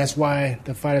it, and that's why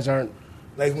the fighters aren't.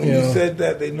 Like when you said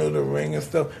that they know the ring and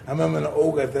stuff. I remember in the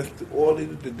old guys, that's all they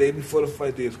did the day before the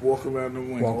fight. They just walk around the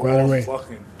ring all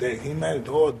fucking day. He managed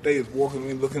all day is walking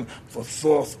around looking for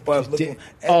soft spots, looking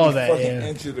every fucking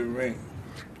inch of the ring.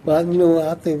 But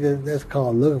I think that's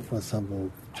called looking for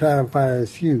something. Trying to find an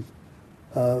excuse.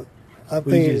 I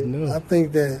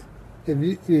think that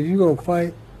if you're gonna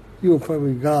fight, you're gonna fight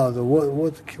regardless of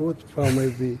what the problem may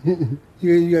be.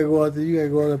 you gotta go out there. You gotta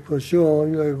go out there and put a show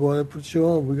on. You gotta go out there and put a show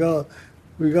on,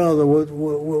 regardless of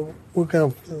what kind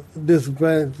of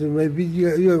disadvantage it may be.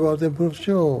 You gotta go out there and put a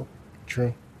show on.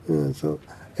 True. So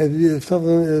if you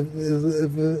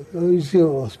see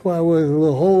a spot where there's a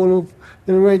little hole in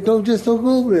the ring, don't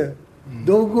go over there.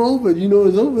 Don't go over it. It's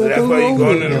over there. That's why you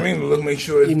go in the ring to look, make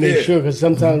sure it's there. You make sure, because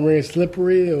sometimes the ring is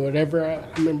slippery or whatever. I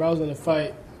remember I was in a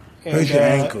fight, and I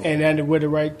had to wear the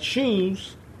right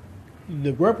shoes,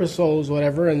 the rubber soles,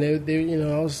 whatever, and they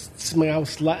I skated around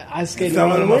the ring.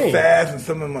 Some of them are fast and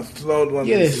some of them are slow.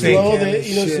 Yeah, they're slow.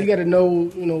 So you got to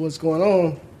know, what's going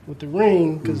on with the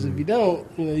ring, because if you don't,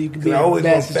 you can be in a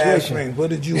bad situation. Fast rings. What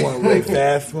did you want? Really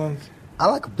fast ones? I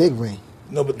like a big ring.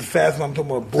 No, but the fast one, I'm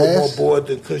talking about more board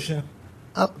than cushion.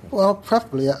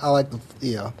 Preferably, I like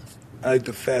I like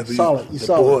the fast. Solid.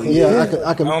 Board. Yeah,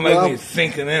 I can. I don't like it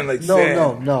sinking in like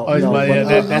sand. No.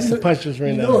 That's the puncher's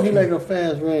ring. He like a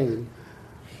fast ring.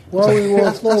 Why we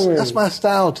want slow that's my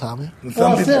style, Tommy.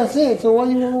 Some people, I'm saying. So why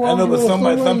you want? I know, but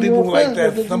some people like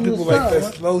that. Fast, Some people like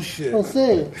that slow shit. I'm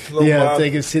saying. Slow Yeah, vibe. they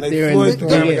can sit like there Floyd, and the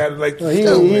kind yeah. of guy that like No, to he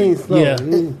slow ain't it. slow. Yeah.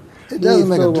 It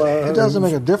doesn't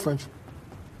make a difference.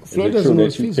 Floyd Is it doesn't true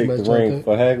lose that you feet picked much. the ring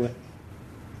for Hagley?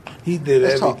 He did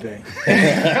Let's talk. everything.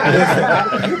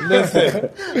 listen.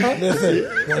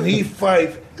 When he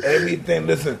fights,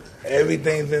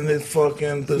 everything's in his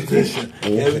fucking position.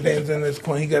 Everything's in his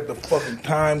corner. He got the fucking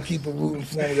timekeeper rooting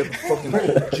for him. He got the fucking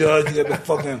judge. He got the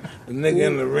fucking the nigga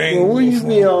in the ring. Well, where rooting you for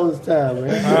been him. all this time,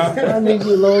 man? Huh? I need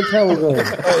you a long time ago.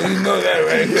 Oh, you know that,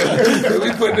 right?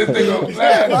 We put this thing on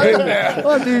blast right now.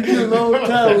 I need you a long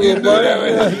time ago. You knew that,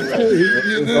 right? buddy.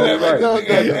 You knew that, right?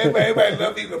 Everybody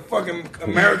love you, the fucking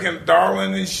American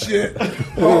darling and shit.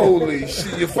 Holy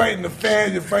shit. You're fighting the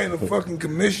fans, you're fighting the fucking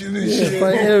commission and Yeah, shit.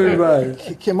 fight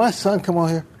everybody. Can my son come on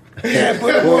here? Yeah,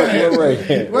 put him on here.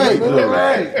 Right. Right.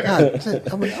 God,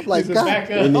 I'm like, God.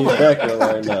 We need backup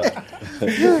right now.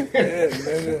 Yeah,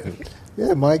 nigga.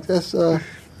 Yeah, Mike, that's not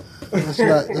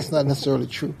necessarily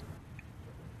true.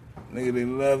 Nigga, they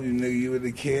love you, nigga. You were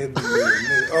the kid.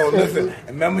 Nigga. Oh, listen.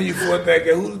 Remember you fought that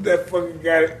guy? Who was that fucking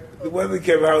guy? It wasn't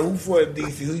Kevin Howard. Who fought in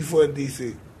D.C.? Who you fought in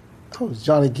D.C.? Oh, it was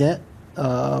Johnny Gant.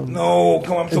 No,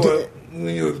 come on. I'm talking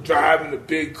when you was driving the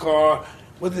big car.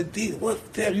 Was it D? What?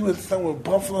 Damn, you was somewhere with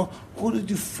Buffalo. Who did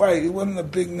you fight? It wasn't a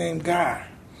big name guy.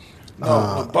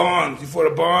 No, the Bonds. You fought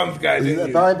the Bonds guy, didn't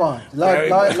you? Larry Bonds. Larry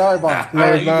Bonds. Larry Bonds.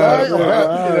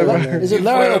 Is it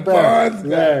Larry or Barry?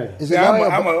 Larry. Is it Larry or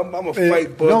Barry? I'm a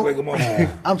fight bug No. like a motherfucker.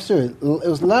 I'm serious. It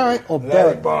was Larry or Larry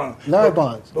Barry? Bonds. Larry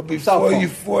Bonds. But before Southpaw. you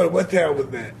fought, what town was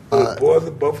that? Was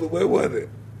it Buffalo? Where was it?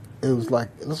 It was like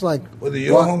Was it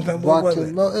your hometown? Where was Brockton.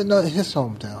 it? No, his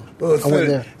hometown. Well, I went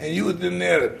there. And you was in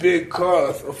there, the big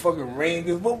cars, a fucking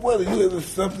Rangers. What was it? You was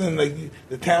something like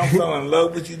the town fell in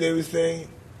love with you, they were saying?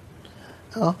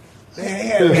 Oh.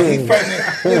 Man, he's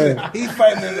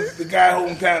fighting in the guy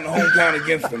hometown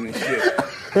against him and shit.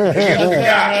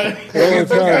 Against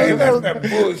the guy. That's that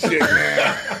bullshit,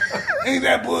 man. Ain't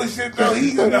that bullshit though?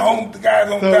 He's in the guy's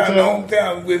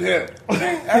hometown with him.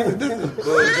 I said, this is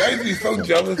bullshit. I used to be so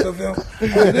jealous of him. I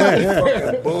said, this is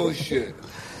fucking bullshit.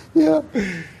 Yeah.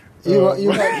 You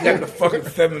got the fucking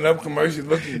 7-Up commercial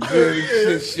looking good and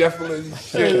shit, shuffling and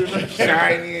shit,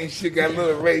 shiny and shit. Got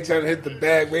little Ray trying to hit the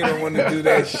bag. Ray don't want to do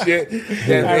that shit.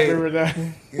 I remember that.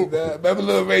 Remember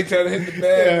little Ray trying to hit the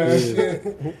bag and shit?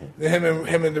 Then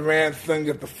him and Durant's son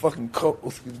got the fucking Coke,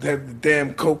 had the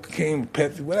damn cocaine,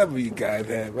 Pepsi, whatever you guys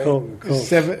had, right? Coke.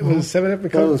 Was it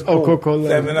 7-Up? was Oh, Coca-Cola.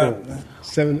 7-Up.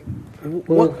 7.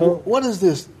 what is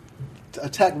this?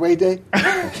 Attack Ray Day?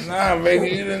 Nah,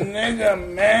 Ray, you the nigga,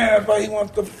 man. That's why he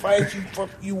wants to fight you, fuck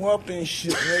you up and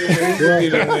shit. Nigga, he could be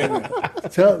the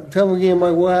nigga. Tell me again,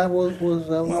 Mike, what was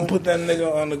that? I'm gonna put that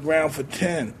nigga on the ground for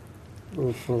 10.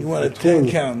 You want a 10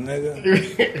 20. count,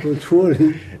 nigga. For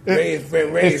 20. Ray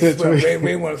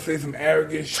want to say some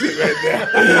arrogant shit right there.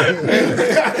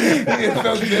 He is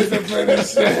so disciplined and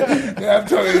shit. I'm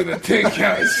talking to the 10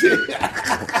 count shit.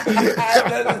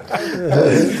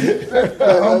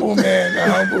 The humble man,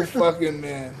 the humble fucking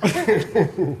man.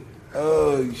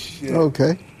 Oh, shit.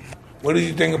 Okay. What do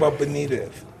you think about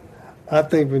Benitez? I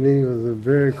think Benitez was a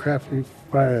very crafty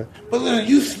fighter. But listen,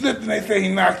 you slipped and they say he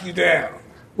knocked you down.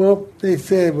 Well, they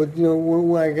said, but you know,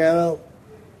 when I got out,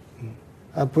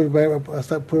 I put it back. I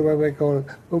started putting it right back on.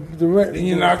 But Then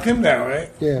you knocked him down, right?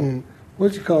 Yeah.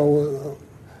 What you call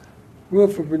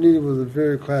Wilfred Benitez was a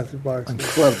very classic boxer.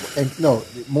 Incredible. And no,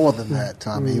 more than that,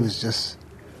 Tommy. He was just...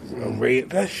 Ray,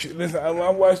 that shit. Listen, I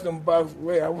watched them box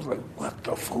Ray. I was like, "What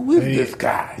the fuck? Who is this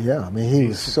guy?" Yeah, I mean, he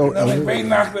was so... You know, like Ray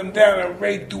knocked him down, and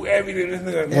Ray do everything. This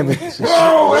nigga, Everything.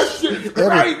 whoa, that shit is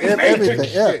right. Everything,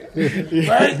 Matrix yeah. shit,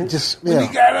 right? Just, When yeah.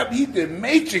 he got up, he did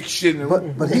Matrix shit.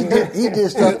 But he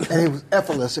did stuff, and it was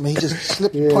effortless. I mean, he just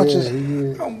slipped punches.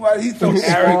 He's so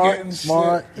arrogant and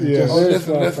smart. shit. Yeah. Oh,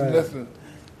 listen.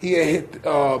 He had hit.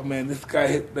 Oh man, this guy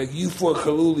hit like you fought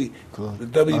Kaluli, the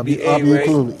WBA, right?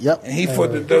 Kaluli, yep. And he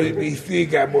fought the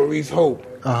WBC guy, Maurice Hope.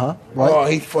 Right. Oh,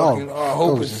 he fucking.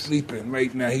 Hope is just- sleeping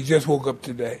right now. He just woke up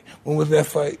today. When was that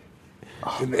fight?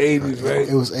 In the 80s, right?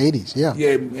 It was 80s, yeah.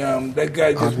 Yeah, that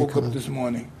guy just woke up this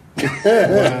morning.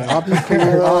 Bobby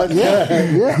Kaluli,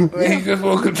 yeah. He just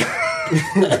woke up.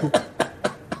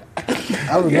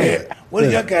 I remember. Yeah. What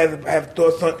do y'all guys have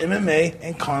thoughts on MMA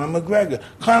and Conor McGregor?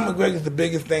 Conor McGregor is the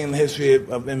biggest thing in the history of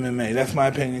MMA. That's my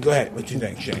opinion. Go ahead. What you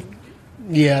think, Shane?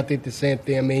 Yeah, I think the same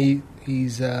thing. I mean,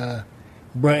 he's brought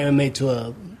MMA to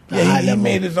a Yeah, high he level.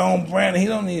 made his own brand. He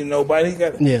don't need nobody. He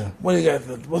got Yeah. What he got?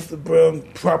 What's the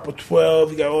brand? Proper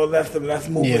 12. He got all that stuff. That's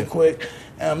moving Yeah. quick.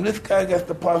 This guy got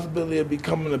the possibility of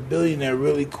becoming a billionaire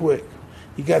really quick.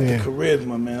 He got the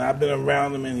charisma, man. I've been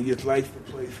around him, and he just lights the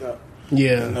place up.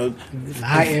 Yeah, you know,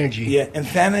 high energy. Yeah,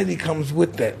 insanity comes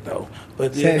with that, though.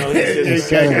 But you know, it's just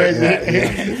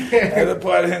that's a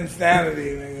part of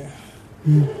insanity, nigga.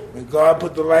 When God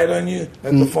put the light on you,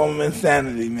 that's a form of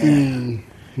insanity, man.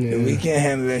 And we can't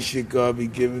handle that shit God be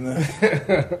giving us.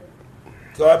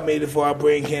 God made it for our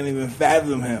brain can't even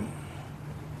fathom Him.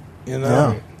 You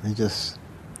know, he just.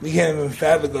 We can't even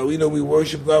fathom God. We know we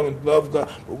worship God and love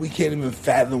God, but we can't even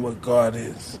fathom what God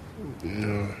is.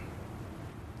 Yeah.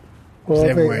 Well,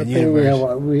 I think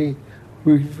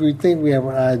we think we have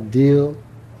an ideal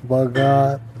about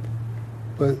God,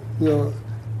 but you know,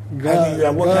 God's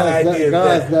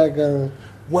not gonna.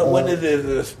 What is it?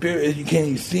 The spirit? Can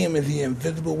you see Him? Is He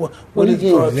invisible? What is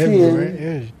God?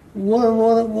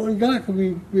 One God could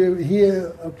be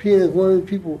here, appear as one of the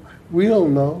people we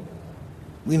don't know.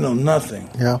 We know nothing.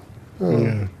 Yeah.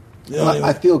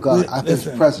 I feel God. I feel His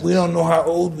presence. We don't know how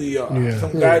old we are. Yeah.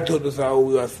 Some guy told us how old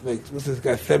we are. Like, what's this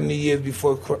guy? 70 years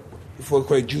before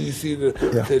Christ. Julius Caesar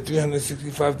said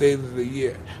 365 days of the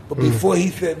year. But before he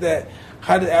said that,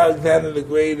 how did Alexander the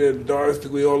Great and Darius the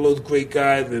Great, all those great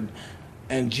guys,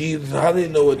 and Jesus, how did they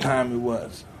know what time it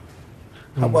was?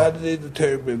 How did they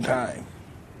determine time?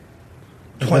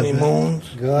 20 moons?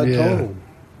 God told him.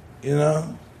 You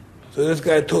know? So this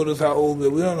guy told us how old we are.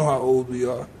 We don't know how old we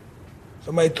are.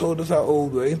 Somebody told us how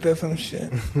old we are. Ain't that some shit?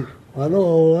 I know how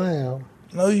old I am.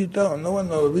 No, you don't. No one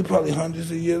knows. We probably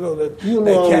hundreds of years old. That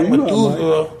cat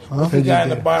Methuselah. What's the guy in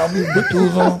the Bible?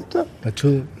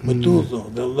 Methuselah.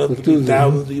 They'll live to be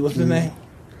thousands of years. What's the name?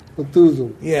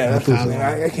 Methuselah. Yeah, that's his name.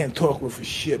 I can't talk with for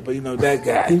shit, but you know that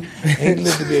guy. He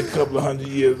lived to be a couple of 100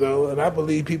 years old, and I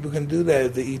believe people can do that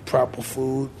if they eat proper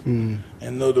food and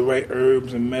know the right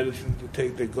herbs and medicines to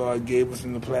take that God gave us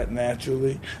in the plant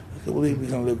naturally. I can believe we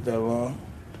can live that long.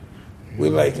 We're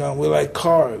like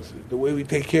cars. The way we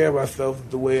take care of ourselves is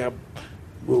the way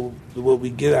what we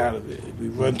get out of it. If we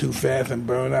run too fast and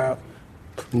burn out.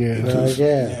 I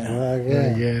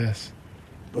guess.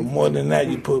 But more than that,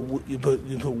 you put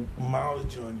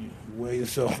mileage on you. You wear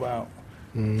yourself out.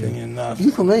 Then you're nothing.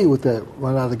 You familiar with that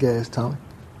run out of gas, Tommy?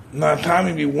 Nah,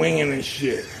 Tommy be winging and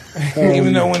shit.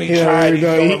 Even though when he tried, he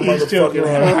thought motherfucking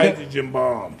had hydrogen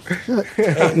bombs.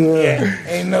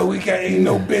 Ain't no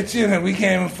bitch in him. We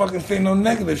can't even fucking say no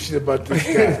negative shit about this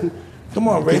guy. Come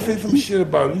on, Ray, say some shit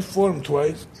about him. You fought him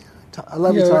twice. I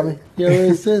love you, Tommy. You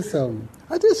already said something.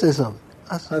 I did say something.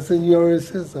 I said you already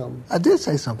said something. I did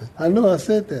say something. I know I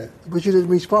said that. But you didn't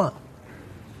respond.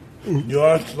 You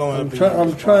are slowing up.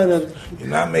 I'm trying to. You're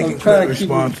not making quick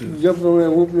responses. Jumping around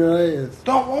and whooping your ass.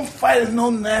 Don't fight. There's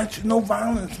no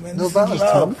violence, man. No violence,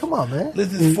 Tommy. Come on, man.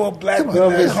 This is for black men.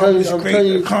 I'm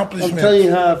telling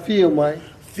you how I feel, Mike.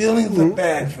 Feelings are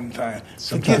bad sometimes.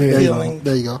 Forget feelings.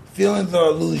 There you go. Feelings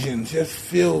are illusions. Just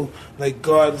feel like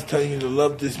God is telling you to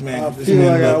love this man. I feel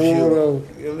like I want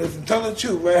to. Listen, tell the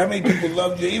truth, right? How many people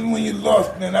loved you? Even when you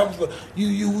lost, man, that was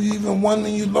you even won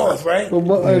when you lost, right?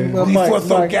 He fought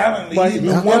so gallantly. He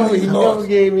even won when you lost. He never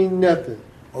gave me nothing.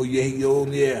 Oh yeah.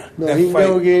 No, he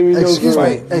never gave me no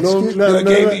fight. No,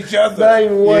 gave each other. Not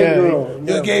even one girl.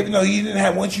 You gave he didn't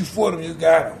have. Once you fought him, you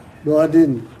got him. No, I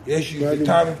didn't. Yes, you did.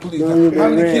 Tommy, please. How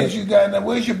many kids you got now?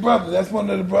 Where's your brother? That's one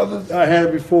of the brothers? I had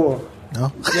it before.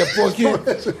 No. You have 4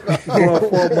 kids?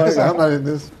 I'm not in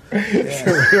this. I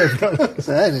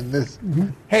ain't in this.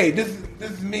 Hey, this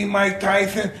is me, Mike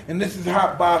Tyson, and this is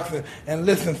Hot Boxing. And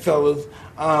listen, fellas,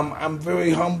 I'm very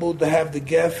humbled to have the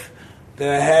guests that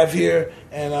I have here.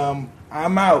 And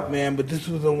I'm out, man, but this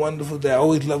was a wonderful day. I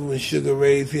always love when Sugar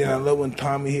Ray's here, and I love when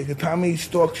Tommy here, because Tommy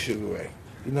stalks Sugar Ray.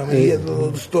 You know what I mean? He has a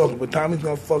little stalk, but Tommy's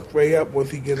going to fuck Ray up once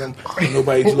he gets him and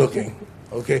nobody's looking.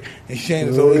 Okay? And Shane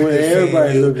is always good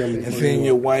seeing you and seeing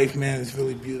your wife, man. It's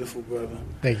really beautiful, brother.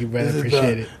 Thank you, brother.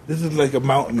 Appreciate it. This is like a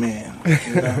mountain man.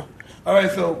 You know? All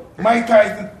right, so Mike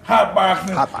Tyson, Hot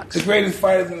Boxing, the greatest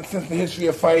fighters since the history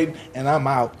of fighting, and I'm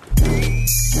out.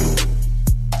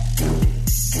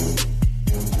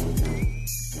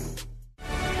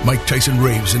 Mike Tyson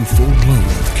raves in full bloom,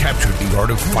 captured the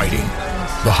art of fighting.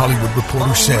 The Hollywood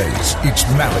Reporter says it's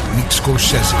Malik Meet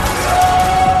Scorsese.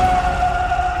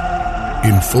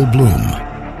 In full bloom.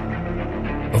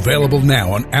 Available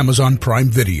now on Amazon Prime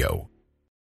Video.